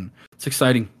that, and it's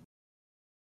exciting.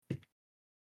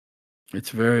 It's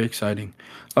very exciting.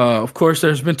 Of course,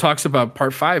 there's been talks about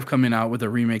Part 5 coming out with a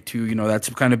remake too. That's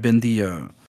kind of been the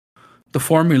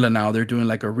formula now. They're doing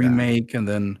like a remake, and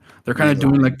then they're kind of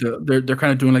doing like they're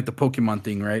kind of doing like the Pokemon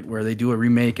thing, right? Where they do a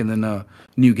remake and then a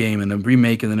new game, and a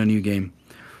remake and then a new game.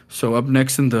 So up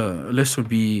next in the list would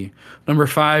be number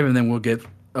 5, and then we'll get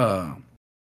 9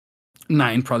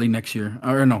 probably next year,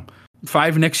 or no,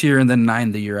 5 next year, and then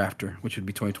 9 the year after, which would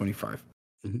be 2025.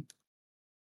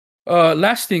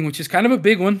 Last thing, which is kind of a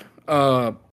big one,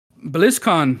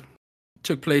 BlizzCon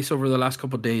took place over the last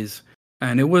couple of days,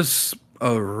 and it was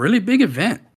a really big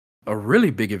event.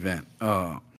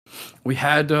 We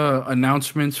had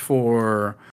announcements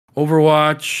for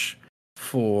Overwatch,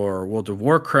 for World of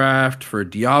Warcraft, for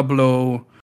Diablo.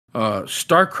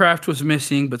 StarCraft was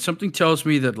missing, but something tells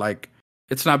me that like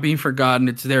it's not being forgotten.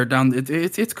 It's there down.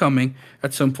 It's coming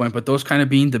at some point. But those kind of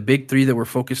being the big 3 that we're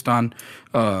focused on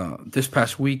this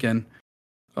past weekend.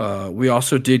 We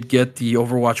also did get the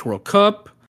Overwatch World Cup.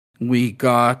 We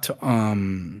got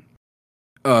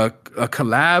a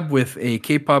collab with a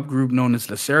K-pop group known as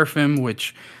the Seraphim,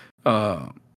 which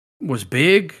was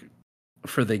big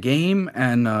for the game,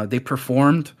 and they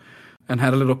performed and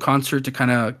had a little concert to kind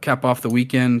of cap off the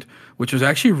weekend, which was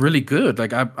actually really good.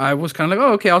 Like I was kind of like,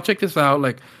 oh, okay, I'll check this out.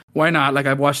 Like, why not? Like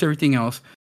I've watched everything else,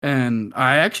 and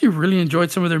I actually really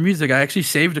enjoyed some of their music. I actually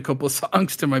saved a couple of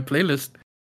songs to my playlist.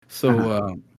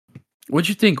 So, what'd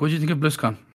you think? What'd you think of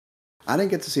BlizzCon? I didn't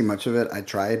get to see much of it. I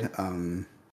tried.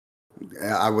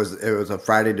 It was a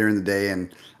Friday during the day,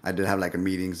 and I did have like a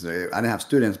meetings. I didn't have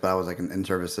students, but I was like in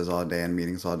services all day and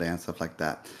meetings all day and stuff like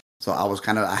that. So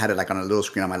I had it like on a little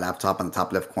screen on my laptop on the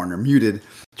top left corner, muted,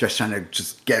 just trying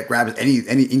to grab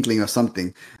any inkling of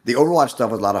something. The Overwatch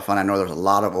stuff was a lot of fun. I know there's a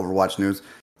lot of Overwatch news.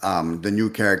 The new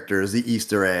characters, the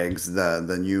Easter eggs,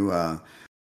 the new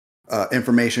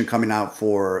information coming out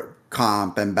for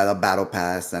comp and battle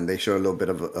pass, and they showed a little bit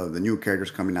of the new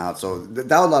characters coming out. So that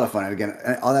was a lot of fun. And again,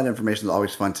 all that information is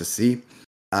always fun to see.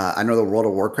 I know the World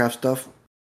of Warcraft stuff.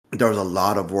 There was a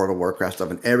lot of World of Warcraft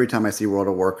stuff, and every time I see World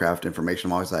of Warcraft information,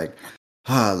 I'm always like,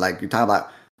 like you talk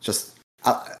about just.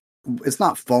 It's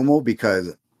not FOMO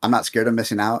because I'm not scared of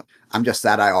missing out. I'm just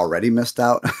sad I already missed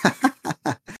out.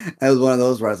 It was one of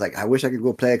those where I was like, I wish I could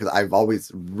go play it because I've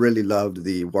always really loved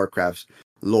the Warcraft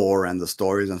lore and the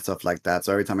stories and stuff like that.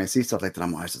 So every time I see stuff like that,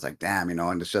 I'm always just like, damn,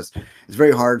 and it's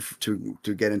very hard to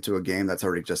get into a game that's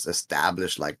already just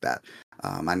established like that.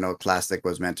 I know Classic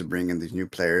was meant to bring in these new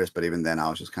players, but even then I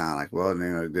was just kind of like, well,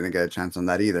 didn't get a chance on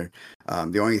that either.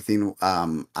 The only thing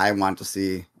I want to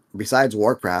see besides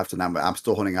Warcraft, and I'm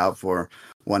still holding out for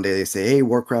one day they say, hey,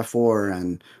 Warcraft 4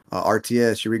 and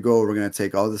RTS, here we go. We're going to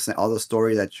take all the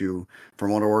story that you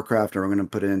from World of Warcraft, and we're going to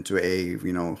put it into a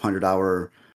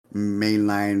 100-hour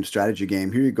mainline strategy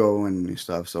game. Here you go and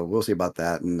stuff. So we'll see about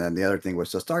that. And then the other thing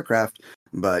was just StarCraft.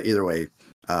 But either way,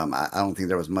 I don't think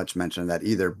there was much mention of that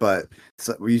either. But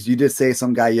so you did say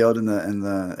some guy yelled in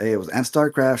the hey, it was and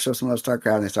StarCraft, show some love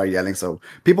StarCraft, and they started yelling. So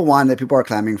people want it, people are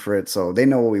clamoring for it, so they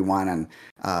know what we want.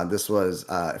 And this was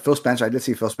Phil Spencer. I did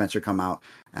see Phil Spencer come out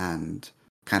and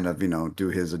kind of do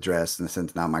his address, and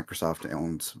since now Microsoft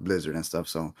owns Blizzard and stuff.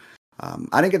 So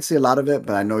I didn't get to see a lot of it,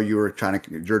 but I know you're trying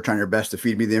your best to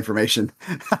feed me the information.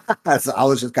 So I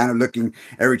was just kind of looking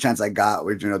every chance I got,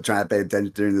 with trying to pay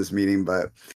attention during this meeting.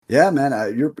 But yeah, man,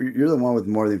 you're the one with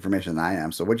more of the information than I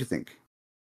am. So what do you think?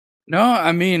 No,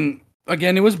 I mean,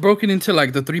 again, it was broken into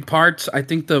like the 3 parts. I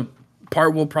think the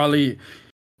part will probably,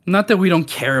 not that we don't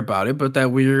care about it, but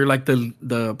that we're like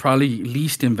the probably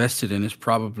least invested in is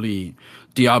probably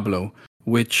Diablo,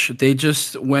 which they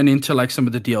just went into like some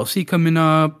of the DLC coming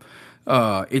up.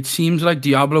 It seems like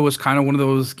Diablo was kind of one of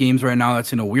those games right now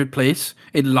that's in a weird place.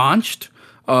 It launched,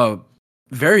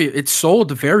 it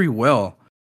sold very well.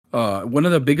 One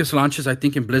of the biggest launches I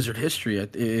think in Blizzard history,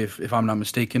 if I'm not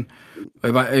mistaken.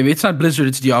 If it's not Blizzard,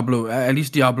 it's Diablo. At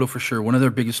least Diablo for sure. One of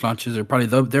their biggest launches, or probably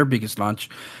their biggest launch,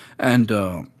 and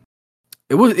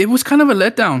it was kind of a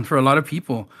letdown for a lot of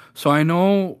people. So I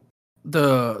know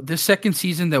this second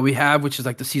season that we have, which is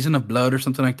like the Season of Blood or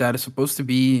something like that, is supposed to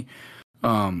be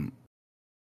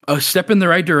a step in the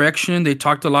right direction. They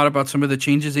talked a lot about some of the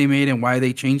changes they made and why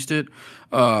they changed it.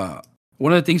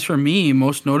 One of the things for me,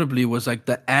 most notably, was like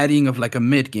the adding of like a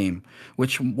mid game,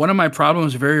 which one of my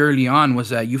problems very early on was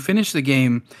that you finish the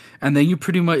game and then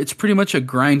it's pretty much a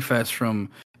grind fest from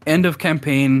end of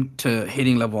campaign to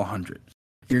hitting level 100.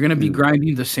 You're going to be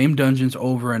grinding the same dungeons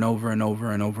over and over and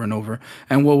over and over and over.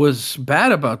 And what was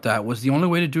bad about that was the only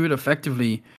way to do it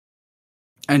effectively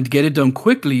and get it done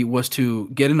quickly was to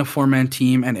get in a 4-man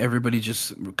team and everybody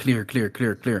just clear. Just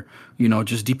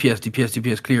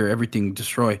DPS, clear, everything,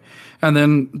 destroy. And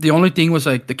then the only thing was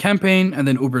like the campaign and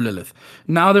then Uber Lilith.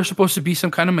 Now there's supposed to be some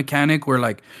kind of mechanic where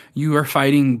like you are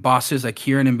fighting bosses like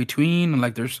here and in between, and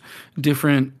like there's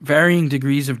different varying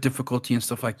degrees of difficulty and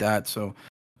stuff like that. So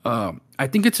I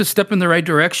think it's a step in the right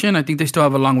direction. I think they still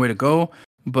have a long way to go.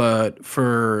 But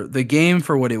for the game,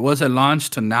 for what it was at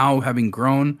launch to now having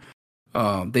grown,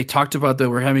 they talked about that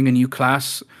we're having a new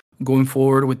class going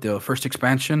forward with the first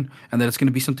expansion, and that it's going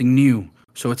to be something new.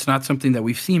 So it's not something that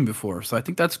we've seen before. So I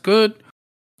think that's good.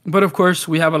 But of course,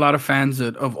 we have a lot of fans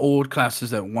of old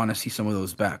classes that want to see some of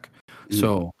those back. Mm-hmm.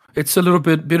 So it's a little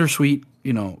bit bittersweet,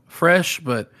 fresh,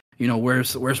 but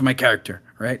where's my character,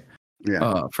 right?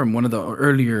 Yeah. From one of the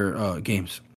earlier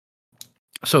games.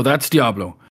 So that's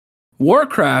Diablo.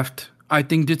 Warcraft, I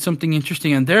think, did something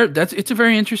interesting, and it's a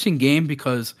very interesting game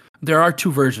because there are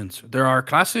 2 versions. There are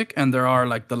classic and there are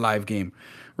like the live game,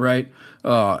 right?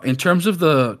 In terms of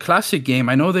the classic game,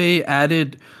 I know they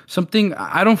added something.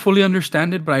 I don't fully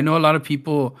understand it, but I know a lot of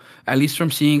people, at least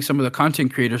from seeing some of the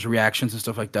content creators' reactions and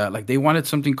stuff like that, like they wanted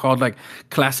something called like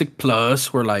Classic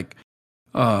Plus, where like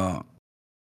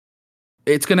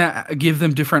it's gonna give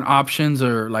them different options,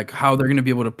 or like how they're gonna be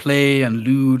able to play and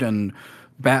loot and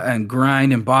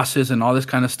grind and bosses and all this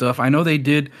kind of stuff. I know they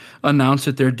did announce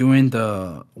that they're doing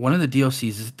one of the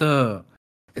DLCs.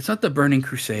 It's not the Burning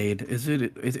Crusade, is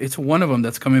it? It's one of them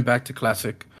that's coming back to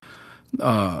Classic.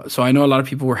 So I know a lot of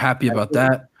people were happy about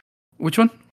that. Which one?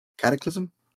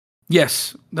 Cataclysm?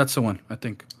 Yes, that's the one, I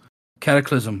think.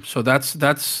 Cataclysm. So that's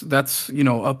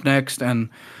up next, and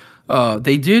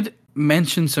they did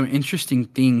mentioned some interesting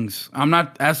things. I'm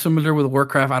not as familiar with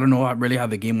Warcraft. I don't know really how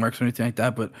the game works or anything like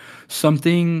that, but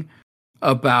something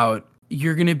about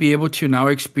you're going to be able to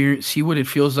now see what it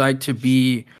feels like to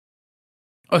be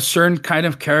a certain kind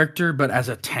of character, but as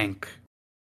a tank.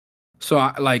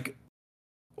 So, like,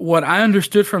 what I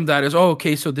understood from that is, oh,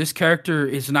 okay, so this character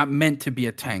is not meant to be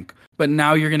a tank, but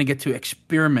now you're going to get to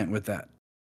experiment with that.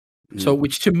 So,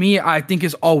 which to me, I think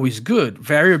is always good.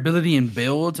 Variability in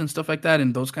builds and stuff like that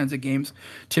in those kinds of games,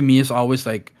 to me, is always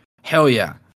like, hell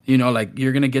yeah. You know, like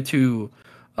you're going to get to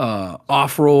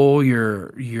off-roll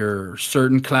your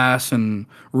certain class and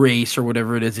race or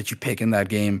whatever it is that you pick in that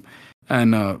game.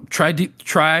 And try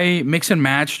mix and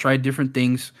match, try different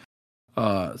things.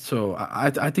 So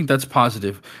I think that's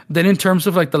positive. Then in terms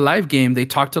of like the live game, they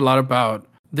talked a lot about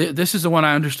this is the one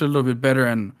I understood a little bit better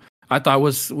and I thought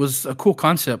was a cool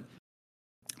concept.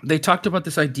 They talked about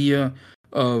this idea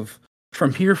of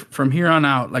from here on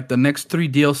out, like the next 3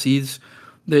 DLCs,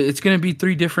 it's going to be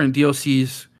 3 different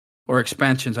DLCs or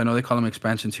expansions. I know they call them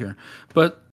expansions here,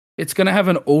 but it's going to have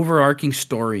an overarching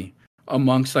story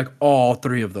amongst like all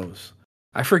 3 of those.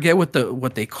 I forget what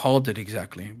they called it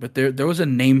exactly, but there was a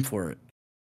name for it.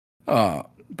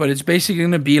 But it's basically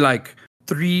going to be like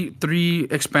three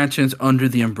expansions under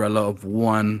the umbrella of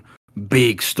one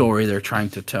big story they're trying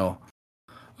to tell.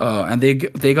 And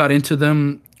they got into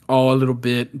them all a little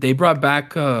bit. They brought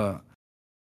back it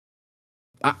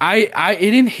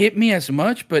didn't hit me as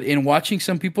much, but in watching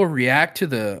some people react to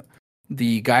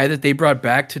the guy that they brought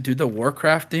back to do the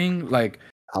Warcraft thing, like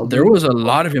there was a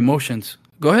lot of emotions.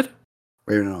 Go ahead.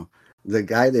 Wait, no. The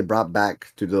guy they brought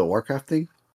back to do the Warcraft thing?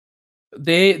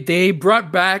 They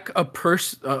brought back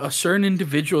a certain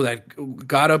individual that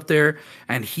got up there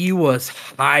and he was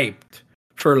hyped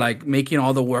for like making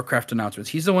all the Warcraft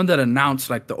announcements. He's the one that announced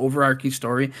like the overarching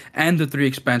story and the 3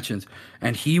 expansions.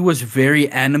 And he was very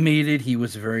animated. He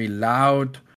was very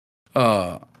loud.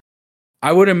 I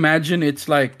would imagine it's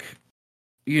like,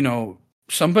 you know,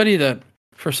 somebody that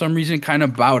for some reason kind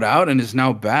of bowed out and is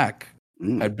now back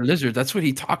at Blizzard. That's what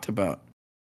he talked about.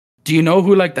 Do you know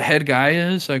who like the head guy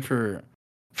is like for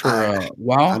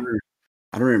WoW?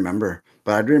 I don't remember,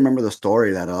 but I do remember the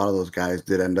story that a lot of those guys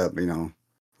did end up, you know,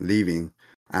 leaving.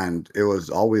 And it was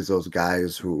always those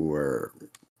guys who were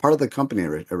part of the company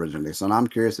originally. So now I'm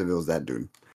curious if it was that dude. You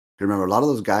remember a lot of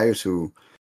those guys who,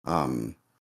 what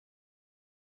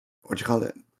you call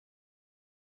it?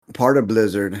 Part of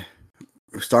Blizzard,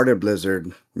 started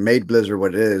Blizzard, made Blizzard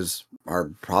what it is,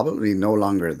 are probably no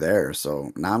longer there.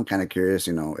 So now I'm kind of curious,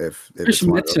 you know, if Chris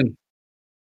Metzen.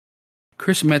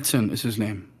 Chris Metzen is his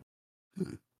name.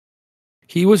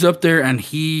 He was up there and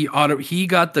he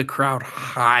got the crowd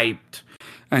hyped.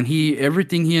 And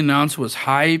everything he announced was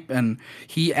hype, and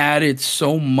he added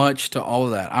so much to all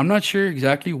of that. I'm not sure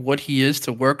exactly what he is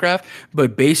to Warcraft,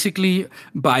 but basically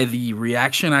by the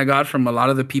reaction I got from a lot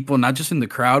of the people, not just in the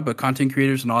crowd, but content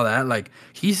creators and all that, like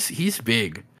he's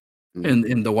big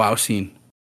in the WoW scene.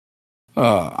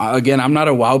 Again, I'm not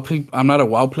a WoW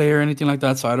player or anything like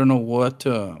that, so I don't know what.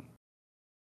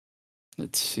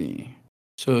 Let's see.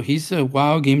 So he's a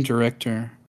WoW game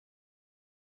director.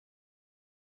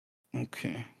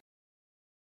 Okay.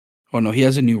 Oh no, he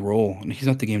has a new role. He's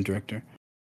not the game director.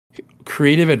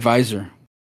 Creative advisor.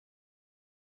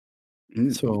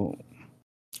 So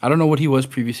I don't know what he was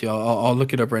previously. I'll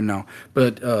look it up right now.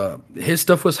 But his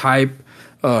stuff was hype.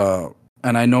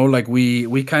 And I know like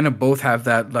we kind of both have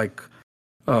that like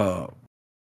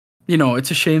you know,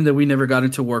 it's a shame that we never got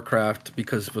into Warcraft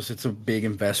because it's a big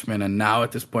investment, and now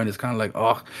at this point it's kind of like,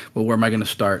 oh, well, where am I going to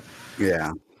start?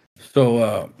 Yeah.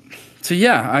 So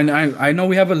yeah, I know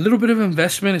we have a little bit of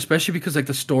investment, especially because like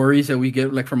the stories that we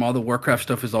get like from all the Warcraft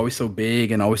stuff is always so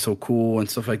big and always so cool and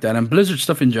stuff like that, and Blizzard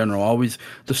stuff in general, always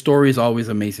the story is always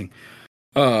amazing.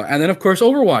 And then of course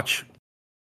Overwatch.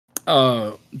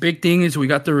 Big thing is we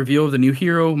got the reveal of the new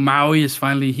hero. Maui is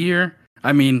finally here.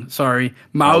 I mean, sorry,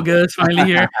 Mauga is finally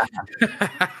here.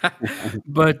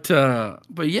 but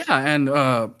yeah,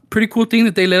 and pretty cool thing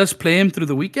that they let us play him through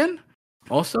the weekend.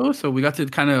 Also, so we got to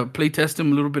kind of play test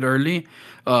him a little bit early.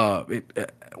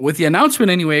 With the announcement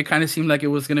anyway, it kind of seemed like it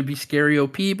was going to be scary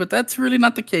OP, but that's really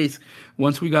not the case.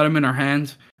 Once we got him in our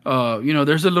hands, you know,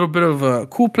 there's a little bit of a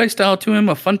cool play style to him,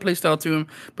 a fun play style to him,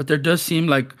 but there does seem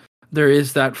like there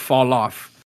is that fall off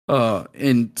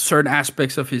in certain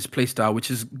aspects of his play style,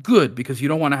 which is good because you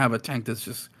don't want to have a tank that's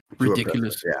just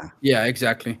ridiculous. Yeah,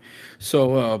 exactly.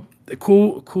 So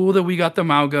cool that we got the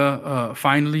Mauga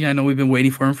finally. I know we've been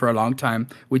waiting for him for a long time,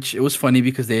 which it was funny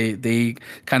because they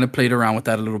kind of played around with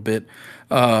that a little bit.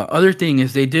 Other thing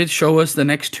is they did show us the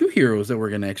next 2 heroes that we're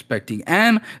going to expecting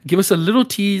and give us a little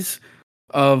tease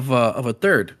of a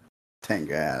third. Thank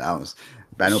God.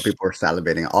 I know people were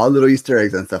salivating. All little Easter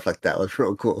eggs and stuff like that was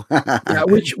real cool. Yeah,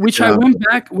 which You I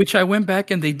know? went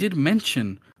back and they did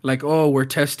mention like, oh, we're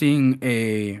testing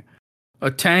a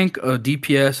tank, a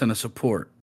DPS, and a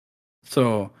support.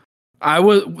 So I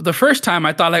was the first time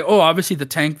I thought like, oh, obviously the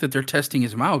tank that they're testing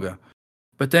is Mauga.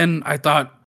 But then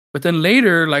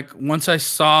later, like once I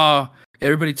saw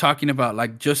everybody talking about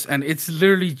like just, and it's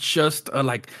literally just a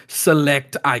like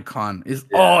select icon is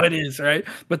all Yeah. it is, right?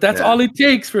 But that's Yeah. all it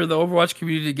takes for the Overwatch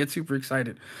community to get super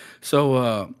excited.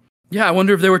 So yeah, I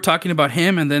wonder if they were talking about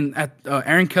him, and then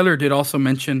Aaron Keller did also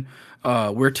mention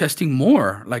we're testing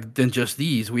more like than just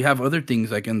these. We have other things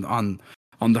like on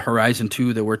the horizon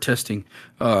too that we're testing.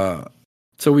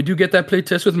 So we do get that play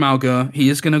test with Malga. He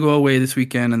is going to go away this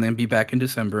weekend and then be back in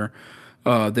December.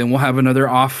 Then we'll have another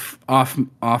off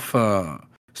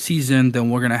season. Then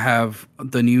we're gonna have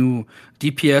the new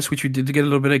DPS, which we did get a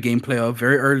little bit of gameplay of,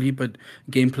 very early, but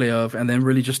gameplay of, and then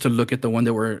really just to look at the one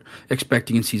that we're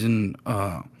expecting in season.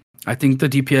 I think the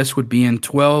DPS would be in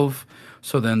 12,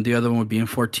 so then the other one would be in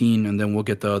 14, and then we'll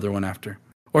get the other one after.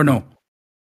 Or no,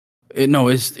 no,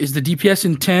 is the DPS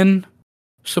in 10,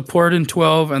 support in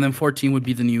 12, and then 14 would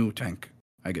be the new tank,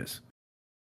 I guess.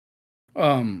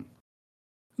 Um,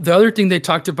 the other thing they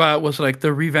talked about was like the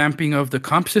revamping of the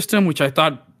comp system, which I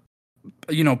thought,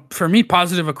 for me,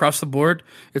 positive across the board.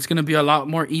 It's going to be a lot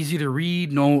more easy to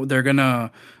read. No, they're going to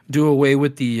do away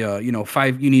with the,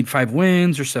 you need 5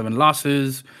 wins or 7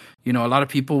 losses. A lot of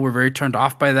people were very turned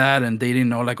off by that, and they didn't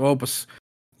know like, oh, but,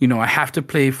 I have to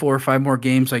play 4 or 5 more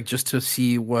games, like just to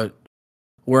see where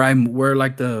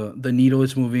like the needle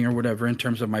is moving or whatever in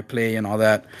terms of my play and all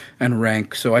that and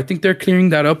rank. So I think they're clearing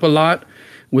that up a lot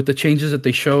with the changes that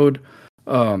they showed.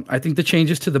 I think the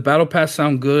changes to the battle pass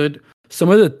sound good. Some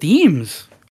of the themes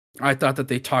I thought that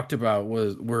they talked about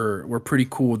were pretty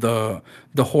cool. The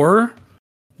horror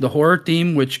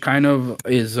theme, which kind of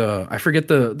is I forget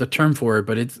the term for it,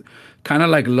 but it's kind of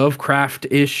like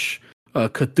Lovecraft-ish,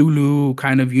 Cthulhu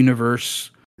kind of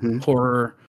universe. Mhm.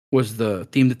 Horror was the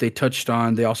theme that they touched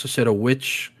on. They also said a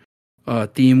witch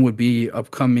theme would be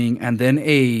upcoming, and then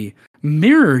a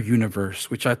mirror universe,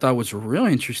 which I thought was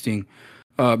really interesting.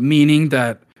 Meaning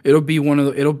that it'll be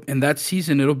in that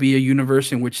season it'll be a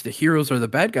universe in which the heroes are the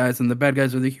bad guys and the bad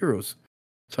guys are the heroes.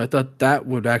 So I thought that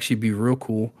would actually be real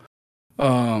cool.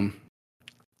 Um,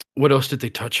 what else did they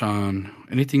touch on?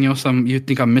 Anything else you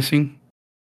think I'm missing?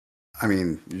 I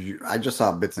mean, I just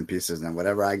saw bits and pieces, and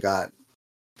whatever I got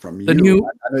from The you, new I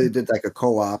know they did like a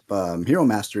co-op hero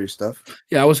mastery stuff.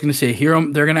 Yeah, I was gonna say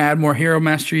hero. They're gonna add more hero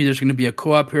mastery. There's gonna be a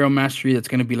co-op hero mastery that's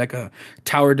gonna be like a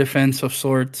tower defense of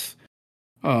sorts.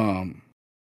 Um,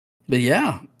 but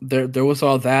yeah, there was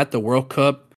all that. The World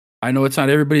Cup. I know it's not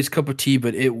everybody's cup of tea,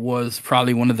 but it was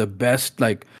probably one of the best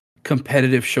like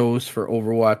competitive shows for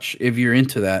Overwatch if you're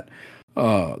into that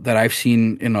that I've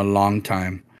seen in a long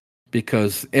time.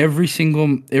 Because it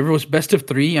was best of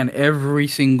 3, and every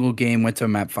single game went to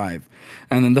map 5,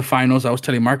 and then the finals. I was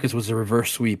telling Marcus was a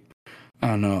reverse sweep.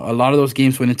 And a lot of those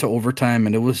games went into overtime,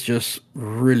 and it was just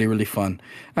really, really fun.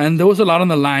 And there was a lot on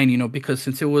the line, because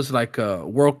since it was like a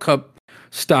World Cup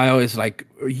style, is like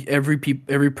every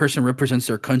person represents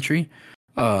their country.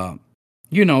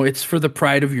 It's for the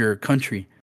pride of your country,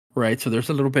 right? So there's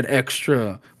a little bit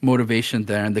extra motivation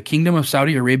there. And the Kingdom of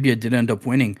Saudi Arabia did end up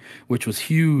winning, which was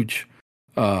huge.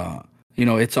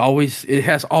 It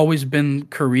has always been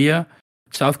Korea,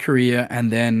 South Korea,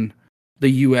 and then the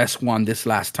U.S. won this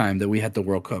last time that we had the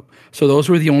World Cup. So those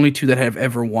were the only two that have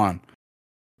ever won.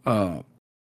 So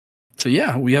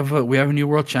yeah, we have a new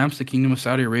world champs, the Kingdom of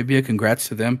Saudi Arabia. Congrats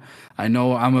to them. I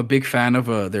know I'm a big fan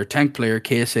of their tank player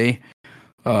KSA.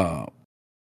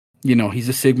 He's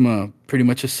a Sigma, pretty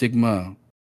much a Sigma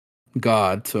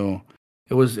god. So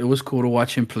it was cool to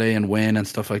watch him play and win and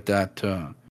stuff like that.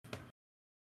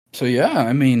 So yeah,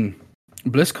 I mean,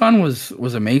 BlizzCon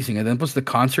was amazing, and then plus the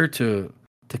concert to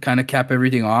kind of cap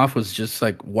everything off was just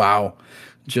like wow.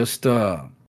 Just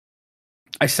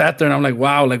I sat there and I'm like,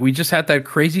 wow, like we just had that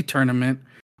crazy tournament.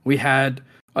 We had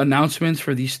announcements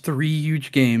for these 3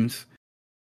 huge games,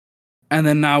 and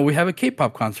then now we have a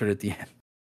K-pop concert at the end.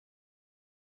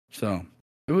 So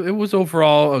it was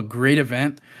overall a great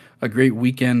event, a great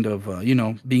weekend of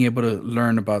being able to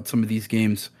learn about some of these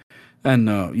games, and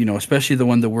especially the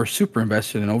one that we're super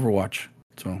invested in, Overwatch.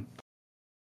 So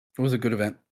it was a good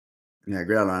event. Yeah,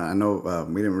 great. I know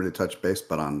we didn't really touch base,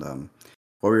 but on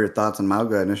what were your thoughts on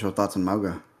Mauga? Initial thoughts on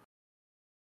Mauga?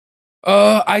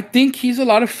 I think he's a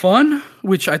lot of fun,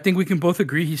 which I think we can both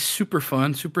agree he's super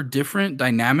fun, super different,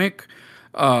 dynamic.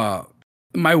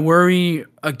 My worry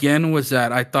again was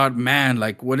that I thought, man,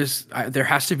 like, there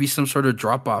has to be some sort of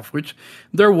drop off, which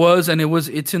there was, and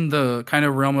it's in the kind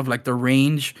of realm of like the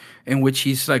range in which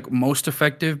he's like most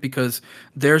effective, because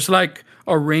there's like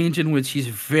a range in which he's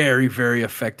very, very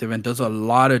effective and does a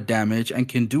lot of damage and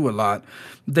can do a lot.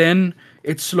 Then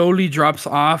it slowly drops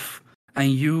off,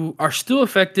 and you are still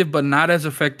effective, but not as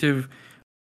effective.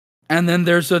 And then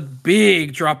there's a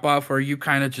big drop off where you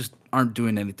kind of just aren't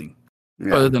doing anything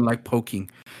other Yeah. than like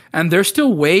poking. And there's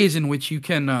still ways in which you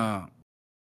can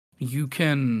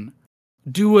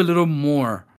do a little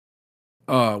more,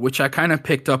 which I kind of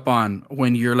picked up on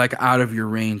when you're like out of your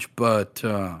range. But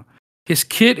his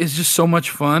kit is just so much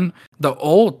fun. The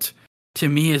ult to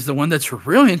me is the one that's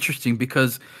really interesting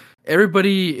because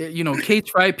everybody, cage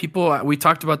fight people. We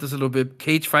talked about this a little bit.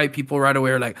 Cage fight people right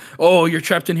away are like, "Oh, you're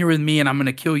trapped in here with me, and I'm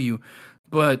gonna kill you."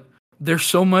 But there's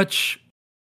so much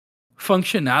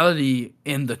functionality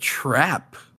in the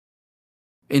trap,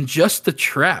 in just the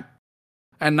trap,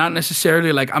 and not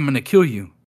necessarily like I'm gonna kill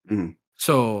you. Mhm.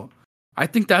 So I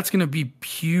think that's gonna be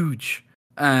huge,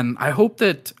 and I hope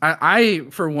that I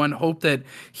for one hope that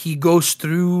he goes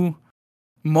through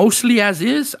mostly as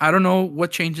is. I don't know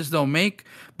what changes they'll make,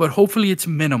 but hopefully it's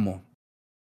minimal.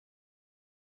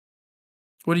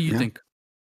 What do you Yeah. think?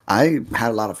 I had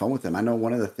a lot of fun with him. I know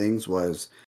one of the things was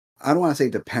I don't want to say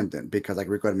dependent because like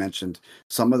Rico had mentioned,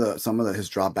 some of his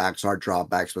drawbacks are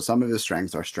drawbacks, but some of his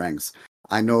strengths are strengths.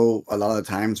 I know a lot of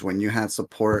the times when you had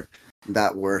support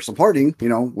that were supporting,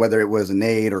 whether it was an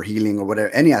aid or healing or whatever,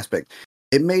 any aspect,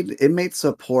 it made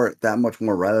support that much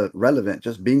more relevant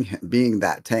just being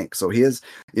that tank. So he is,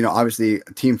 obviously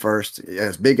team first,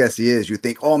 as big as he is, you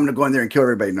think, oh, I'm gonna go in there and kill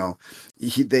everybody. No.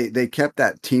 They kept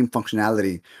that team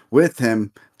functionality with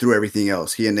him through everything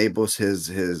else. He enables his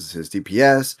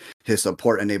DPS, his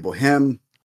support enable him,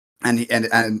 and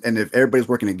if everybody's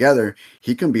working together,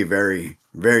 he can be very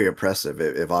very oppressive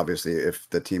if obviously if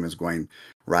the team is going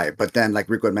right. But then, like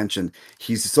Rico had mentioned,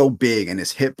 he's so big in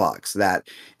his hitbox that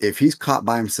if he's caught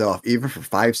by himself, even for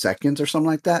 5 seconds or something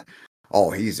like that,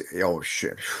 oh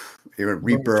shit, even Bro,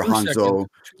 Reaper 2 seconds. Hanzo,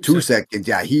 2 seconds. 2 seconds,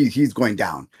 yeah, he's going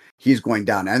down. He's going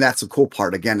down, and that's the cool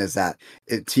part. Again, is that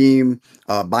a team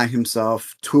by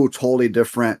himself, two totally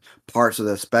different parts of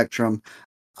the spectrum.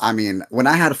 I mean, when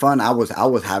I had fun, I was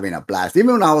having a blast.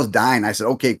 Even when I was dying, I said,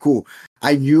 "Okay, cool."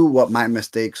 I knew what my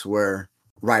mistakes were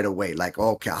right away. Like,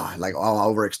 okay, like oh, I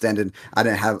overextended. I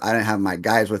didn't have my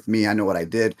guys with me. I know what I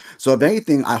did. So if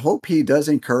anything, I hope he does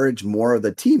encourage more of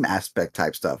the team aspect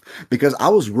type stuff because I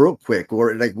was real quick,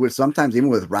 or like with sometimes even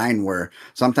with Ryan, where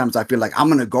sometimes I feel like I'm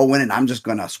gonna go in and I'm just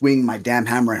gonna swing my damn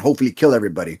hammer and hopefully kill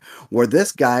everybody. Where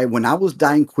this guy, when I was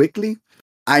dying quickly,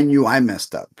 I knew I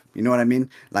messed up. You know what I mean?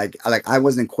 Like I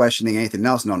wasn't questioning anything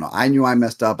else. No, no. I knew I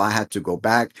messed up. I had to go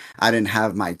back. I didn't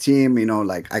have my team,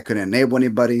 like I couldn't enable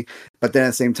anybody. But then at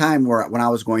the same time, when I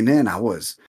was going in, I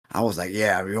was like,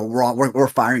 yeah, we're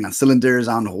firing on cylinders,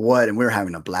 I don't know what, and we're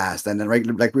having a blast. And then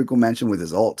like Rico mentioned with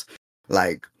his ult,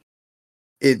 like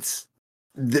it's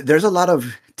there's a lot of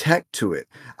tech to it.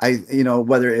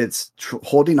 Whether it's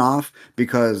holding off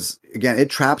because again it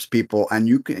traps people and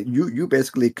you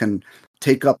basically can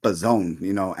take up a zone,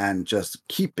 and just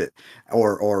keep it,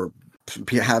 or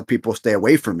have people stay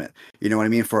away from it. You know what I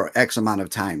mean, for X amount of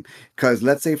time. Because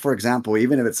let's say, for example,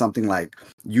 even if it's something like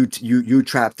you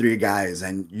trap three guys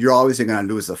and you're obviously going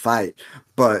to lose the fight,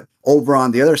 but over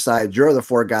on the other side, your other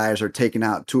four guys are taking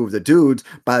out two of the dudes.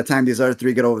 By the time these other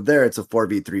three get over there, it's a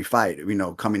 4v3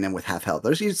 fight, coming in with half health.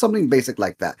 There's something basic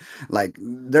like that. Like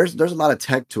there's a lot of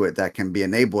tech to it that can be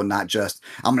enabled, not just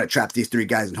I'm gonna trap these three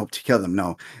guys and hope to kill them.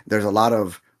 No, there's a lot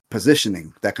of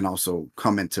positioning that can also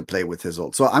come into play with his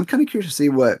ult. So I'm kind of curious to see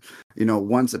what,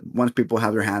 once people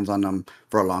have their hands on them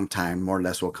for a long time, more or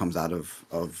less what comes out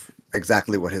of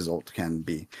exactly what his ult can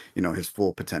be, his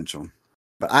full potential.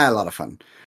 But I had a lot of fun.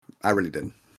 I really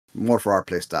did. More for our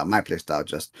playstyle, my playstyle,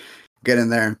 just get in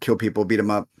there, kill people, beat them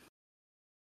up.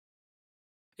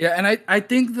 Yeah, and I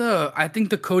think the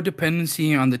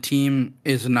codependency on the team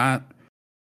is not.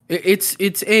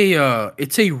 It's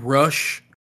a rush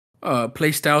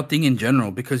play style thing in general,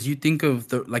 because you think of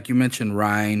the, like you mentioned,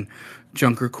 Ryan,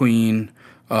 Junker Queen,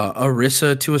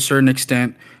 Orisa to a certain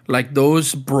extent, like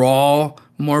those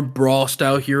more brawl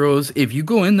style heroes. If you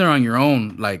go in there on your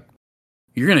own, like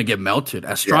you're gonna get melted.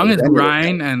 As Yeah, strong with as any of those guys.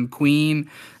 Ryan and Queen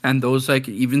and those, like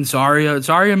even Zarya.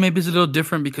 Zarya maybe is a little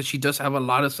different because she does have a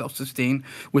lot of self sustain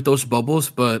with those bubbles.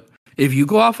 But if you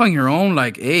go off on your own,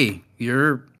 like, hey,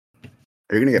 You're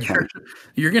gonna get you're punished.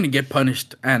 you're gonna get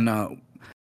punished. And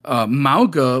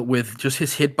Mauga, with just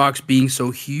his hitbox being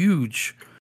so huge,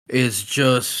 is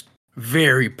just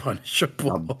very A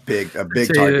punishable. I'd big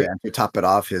say target. that. And to top it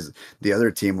off, the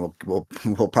other team will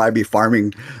probably be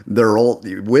farming their role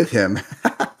with him.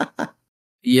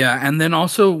 Yeah, and then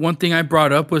also one thing I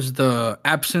brought up was the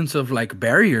absence of like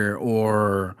barrier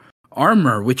or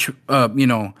armor, which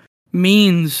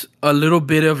means a little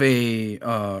bit of a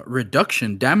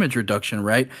damage reduction,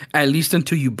 right? At least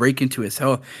until you break into his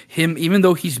health. Him, even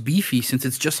though he's beefy, since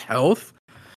it's just health,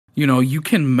 you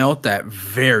can melt that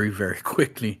very, very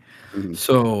quickly. Mhm.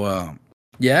 So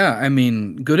yeah, I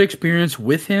mean, good experience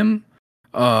with him.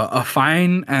 A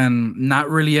fine and not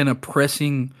really an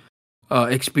oppressing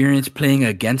experience playing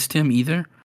against him either.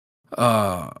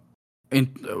 Uh, and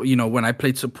when I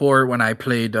played support, when I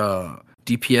played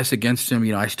DPS against him,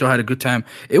 I still had a good time.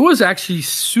 It was actually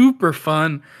super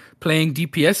fun playing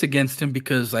DPS against him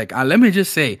because, like, let me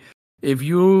just say, if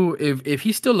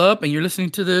he's still up and you're listening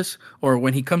to this, or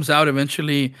when he comes out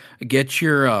eventually, get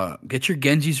your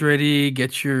Genjis ready,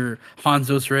 get your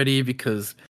Hanzos ready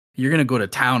because you're gonna go to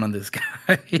town on this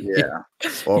guy. Yeah.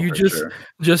 Oh, You for just sure.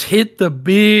 just hit the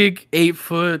big 8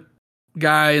 foot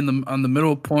guy on the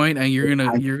middle point, and you're gonna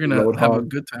Time you're to gonna have a Roadhog.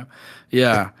 good time.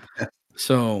 Yeah.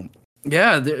 So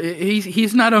yeah,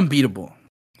 he's not unbeatable.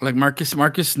 Like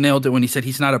Marcus nailed it when he said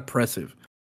he's not oppressive.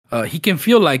 He can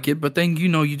feel like it, but then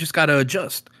you just gotta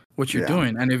adjust what you're Yeah.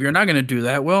 doing. And if you're not gonna do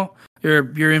that, well,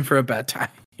 you're in for a bad time.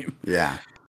 Yeah.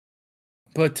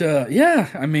 But yeah,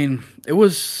 I mean, it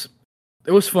was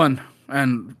fun.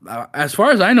 And as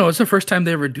far as I know, it's the first time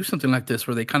they ever do something like this,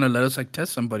 where they kind of let us like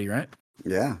test somebody, right?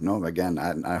 Yeah, no, again,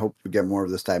 I hope we get more of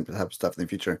this type of stuff in the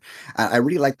future. I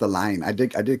really like the line. I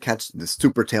did catch the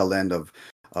super tail end of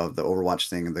the Overwatch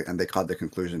thing, and they called the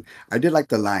conclusion. I did like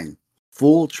the line,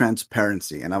 full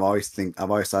transparency, and I've always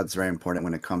thought it's very important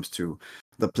when it comes to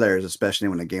the players, especially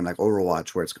when a game like Overwatch,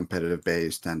 where it's competitive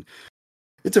based and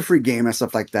it's a free game and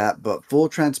stuff like that, but full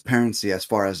transparency as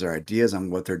far as their ideas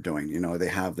on what they're doing. They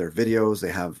have their videos,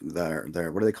 they have their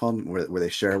what do they call them, where they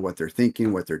share what they're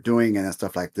thinking, what they're doing, and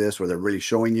stuff like this, where they're really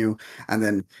showing you. And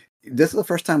then this is the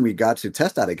first time we got to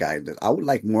test out a guy that I would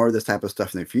like more of this type of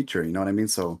stuff in the future. You know what I mean?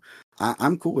 So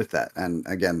I'm cool with that. And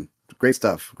again, great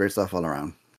stuff all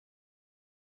around.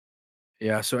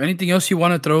 Yeah. So anything else you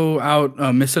want to throw out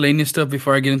miscellaneous stuff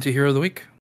before I get into Hero of the Week?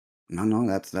 No,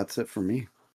 that's it for me.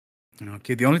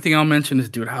 Okay. The only thing I'll mention is,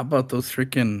 dude, how about those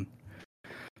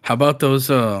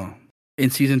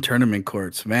in-season tournament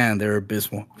courts? Man, they're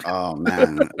abysmal. Oh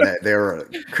man, they were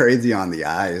crazy on the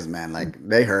eyes, man. Like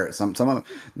they hurt. Some of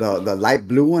the light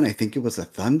blue one, I think it was a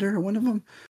Thunder, one of them.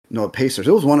 No, Pacers.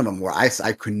 It was one of them where I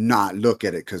could not look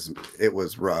at it because it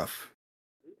was rough.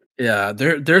 Yeah,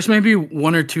 there's maybe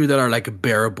one or two that are like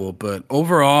bearable, but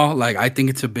overall, like I think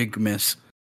it's a big miss.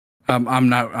 I'm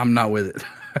not with it.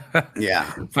 Yeah,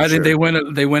 for I think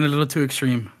sure. they went a little too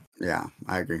extreme, Yeah,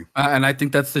 I agree. and I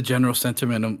think that's the general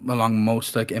sentiment along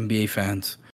most like NBA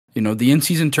fans. The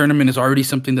in-season tournament is already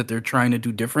something that they're trying to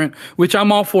do different, which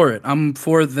I'm all for it. I'm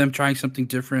for them trying something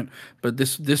different, but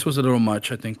this was a little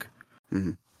much, I think.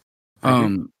 Hmm. I agree.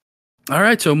 Um, All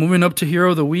right, so moving up to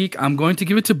Hero of the Week, I'm going to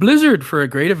give it to Blizzard for a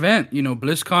great event.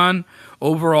 Blizzcon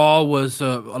overall was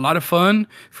a lot of fun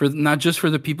for not just for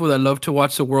the people that love to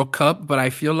watch the World Cup, but I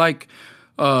feel like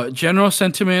general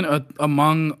sentiment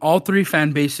among all three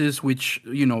fan bases, which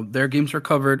their games were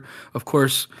covered. Of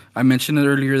course, I mentioned it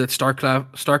earlier that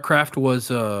StarCraft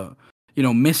was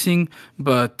missing,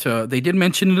 but they did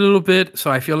mention it a little bit,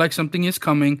 so I feel like something is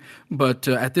coming. But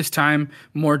at this time,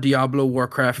 more Diablo,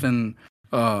 Warcraft, and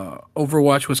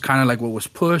Overwatch was kind of like what was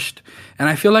pushed, and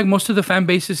I feel like most of the fan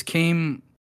bases came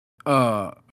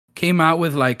out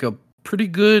with like a pretty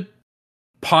good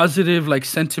positive like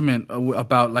sentiment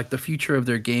about like the future of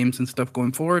their games and stuff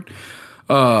going forward.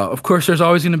 Of course, there's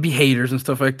always going to be haters and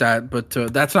stuff like that, but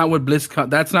that's not what BlizzCon.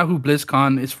 That's not who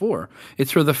BlizzCon is for.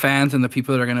 It's for the fans and the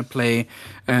people that are going to play,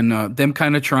 and them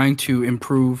kind of trying to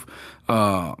improve.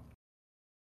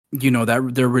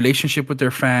 That their relationship with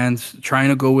their fans, trying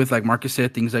to go with, like Marcus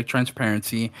said, things like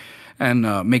transparency, and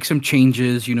make some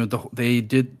changes. They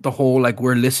did the whole like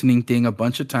we're listening thing a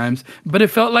bunch of times, but it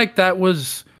felt like that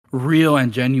was real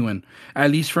and genuine,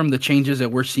 at least from the changes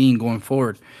that we're seeing going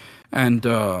forward. And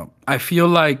I feel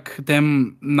like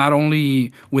them not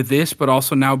only with this, but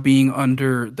also now being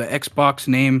under the Xbox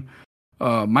name,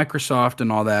 Microsoft,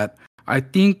 and all that. I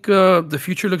think the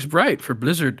future looks bright for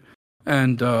Blizzard,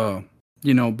 and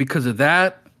because of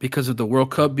that, because of the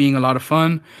World Cup being a lot of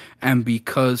fun, and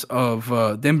because of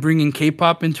them bringing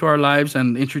K-pop into our lives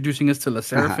and introducing us to La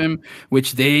Seraphim,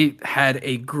 which they had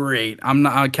a great.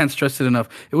 I can't stress it enough.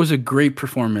 It was a great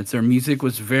performance. Their music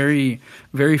was very,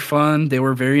 very fun. They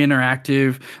were very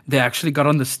interactive. They actually got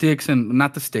on the sticks and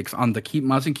not the sticks on the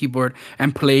mouse and keyboard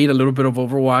and played a little bit of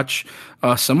Overwatch.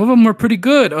 Some of them were pretty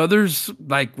good. Others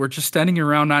were just standing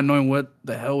around not knowing what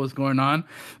the hell was going on.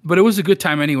 But it was a good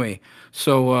time anyway.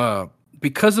 So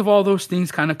because of all those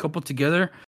things kind of coupled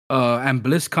together, and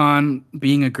BlizzCon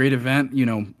being a great event,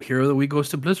 Hero of the Week goes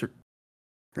to Blizzard.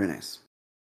 Very nice.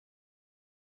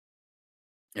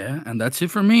 Yeah, and that's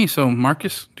it for me. So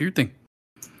Marcus, do your thing.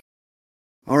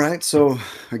 All right. So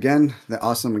again, Hero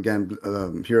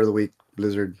of the Week,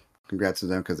 Blizzard. Congrats to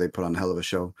them because they put on a hell of a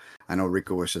show. I know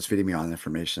Rico was just feeding me all the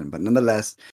information, but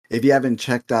nonetheless, if you haven't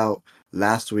checked out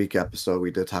last week's episode, we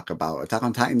did talk about Attack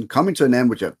on Titan coming to an end,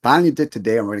 which I finally did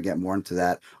today. And we're going to get more into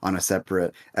that on a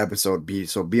separate episode.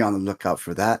 So be on the lookout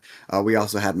for that. We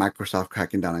also had Microsoft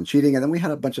cracking down on cheating, and then we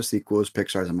had a bunch of sequels,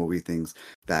 Pixar's and movie things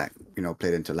that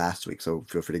played into last week. So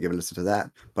feel free to give a listen to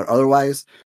that. But otherwise,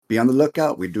 be on the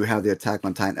lookout. We do have the Attack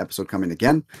on Titan episode coming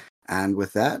again. And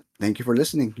with that, thank you for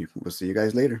listening. We'll see you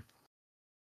guys later.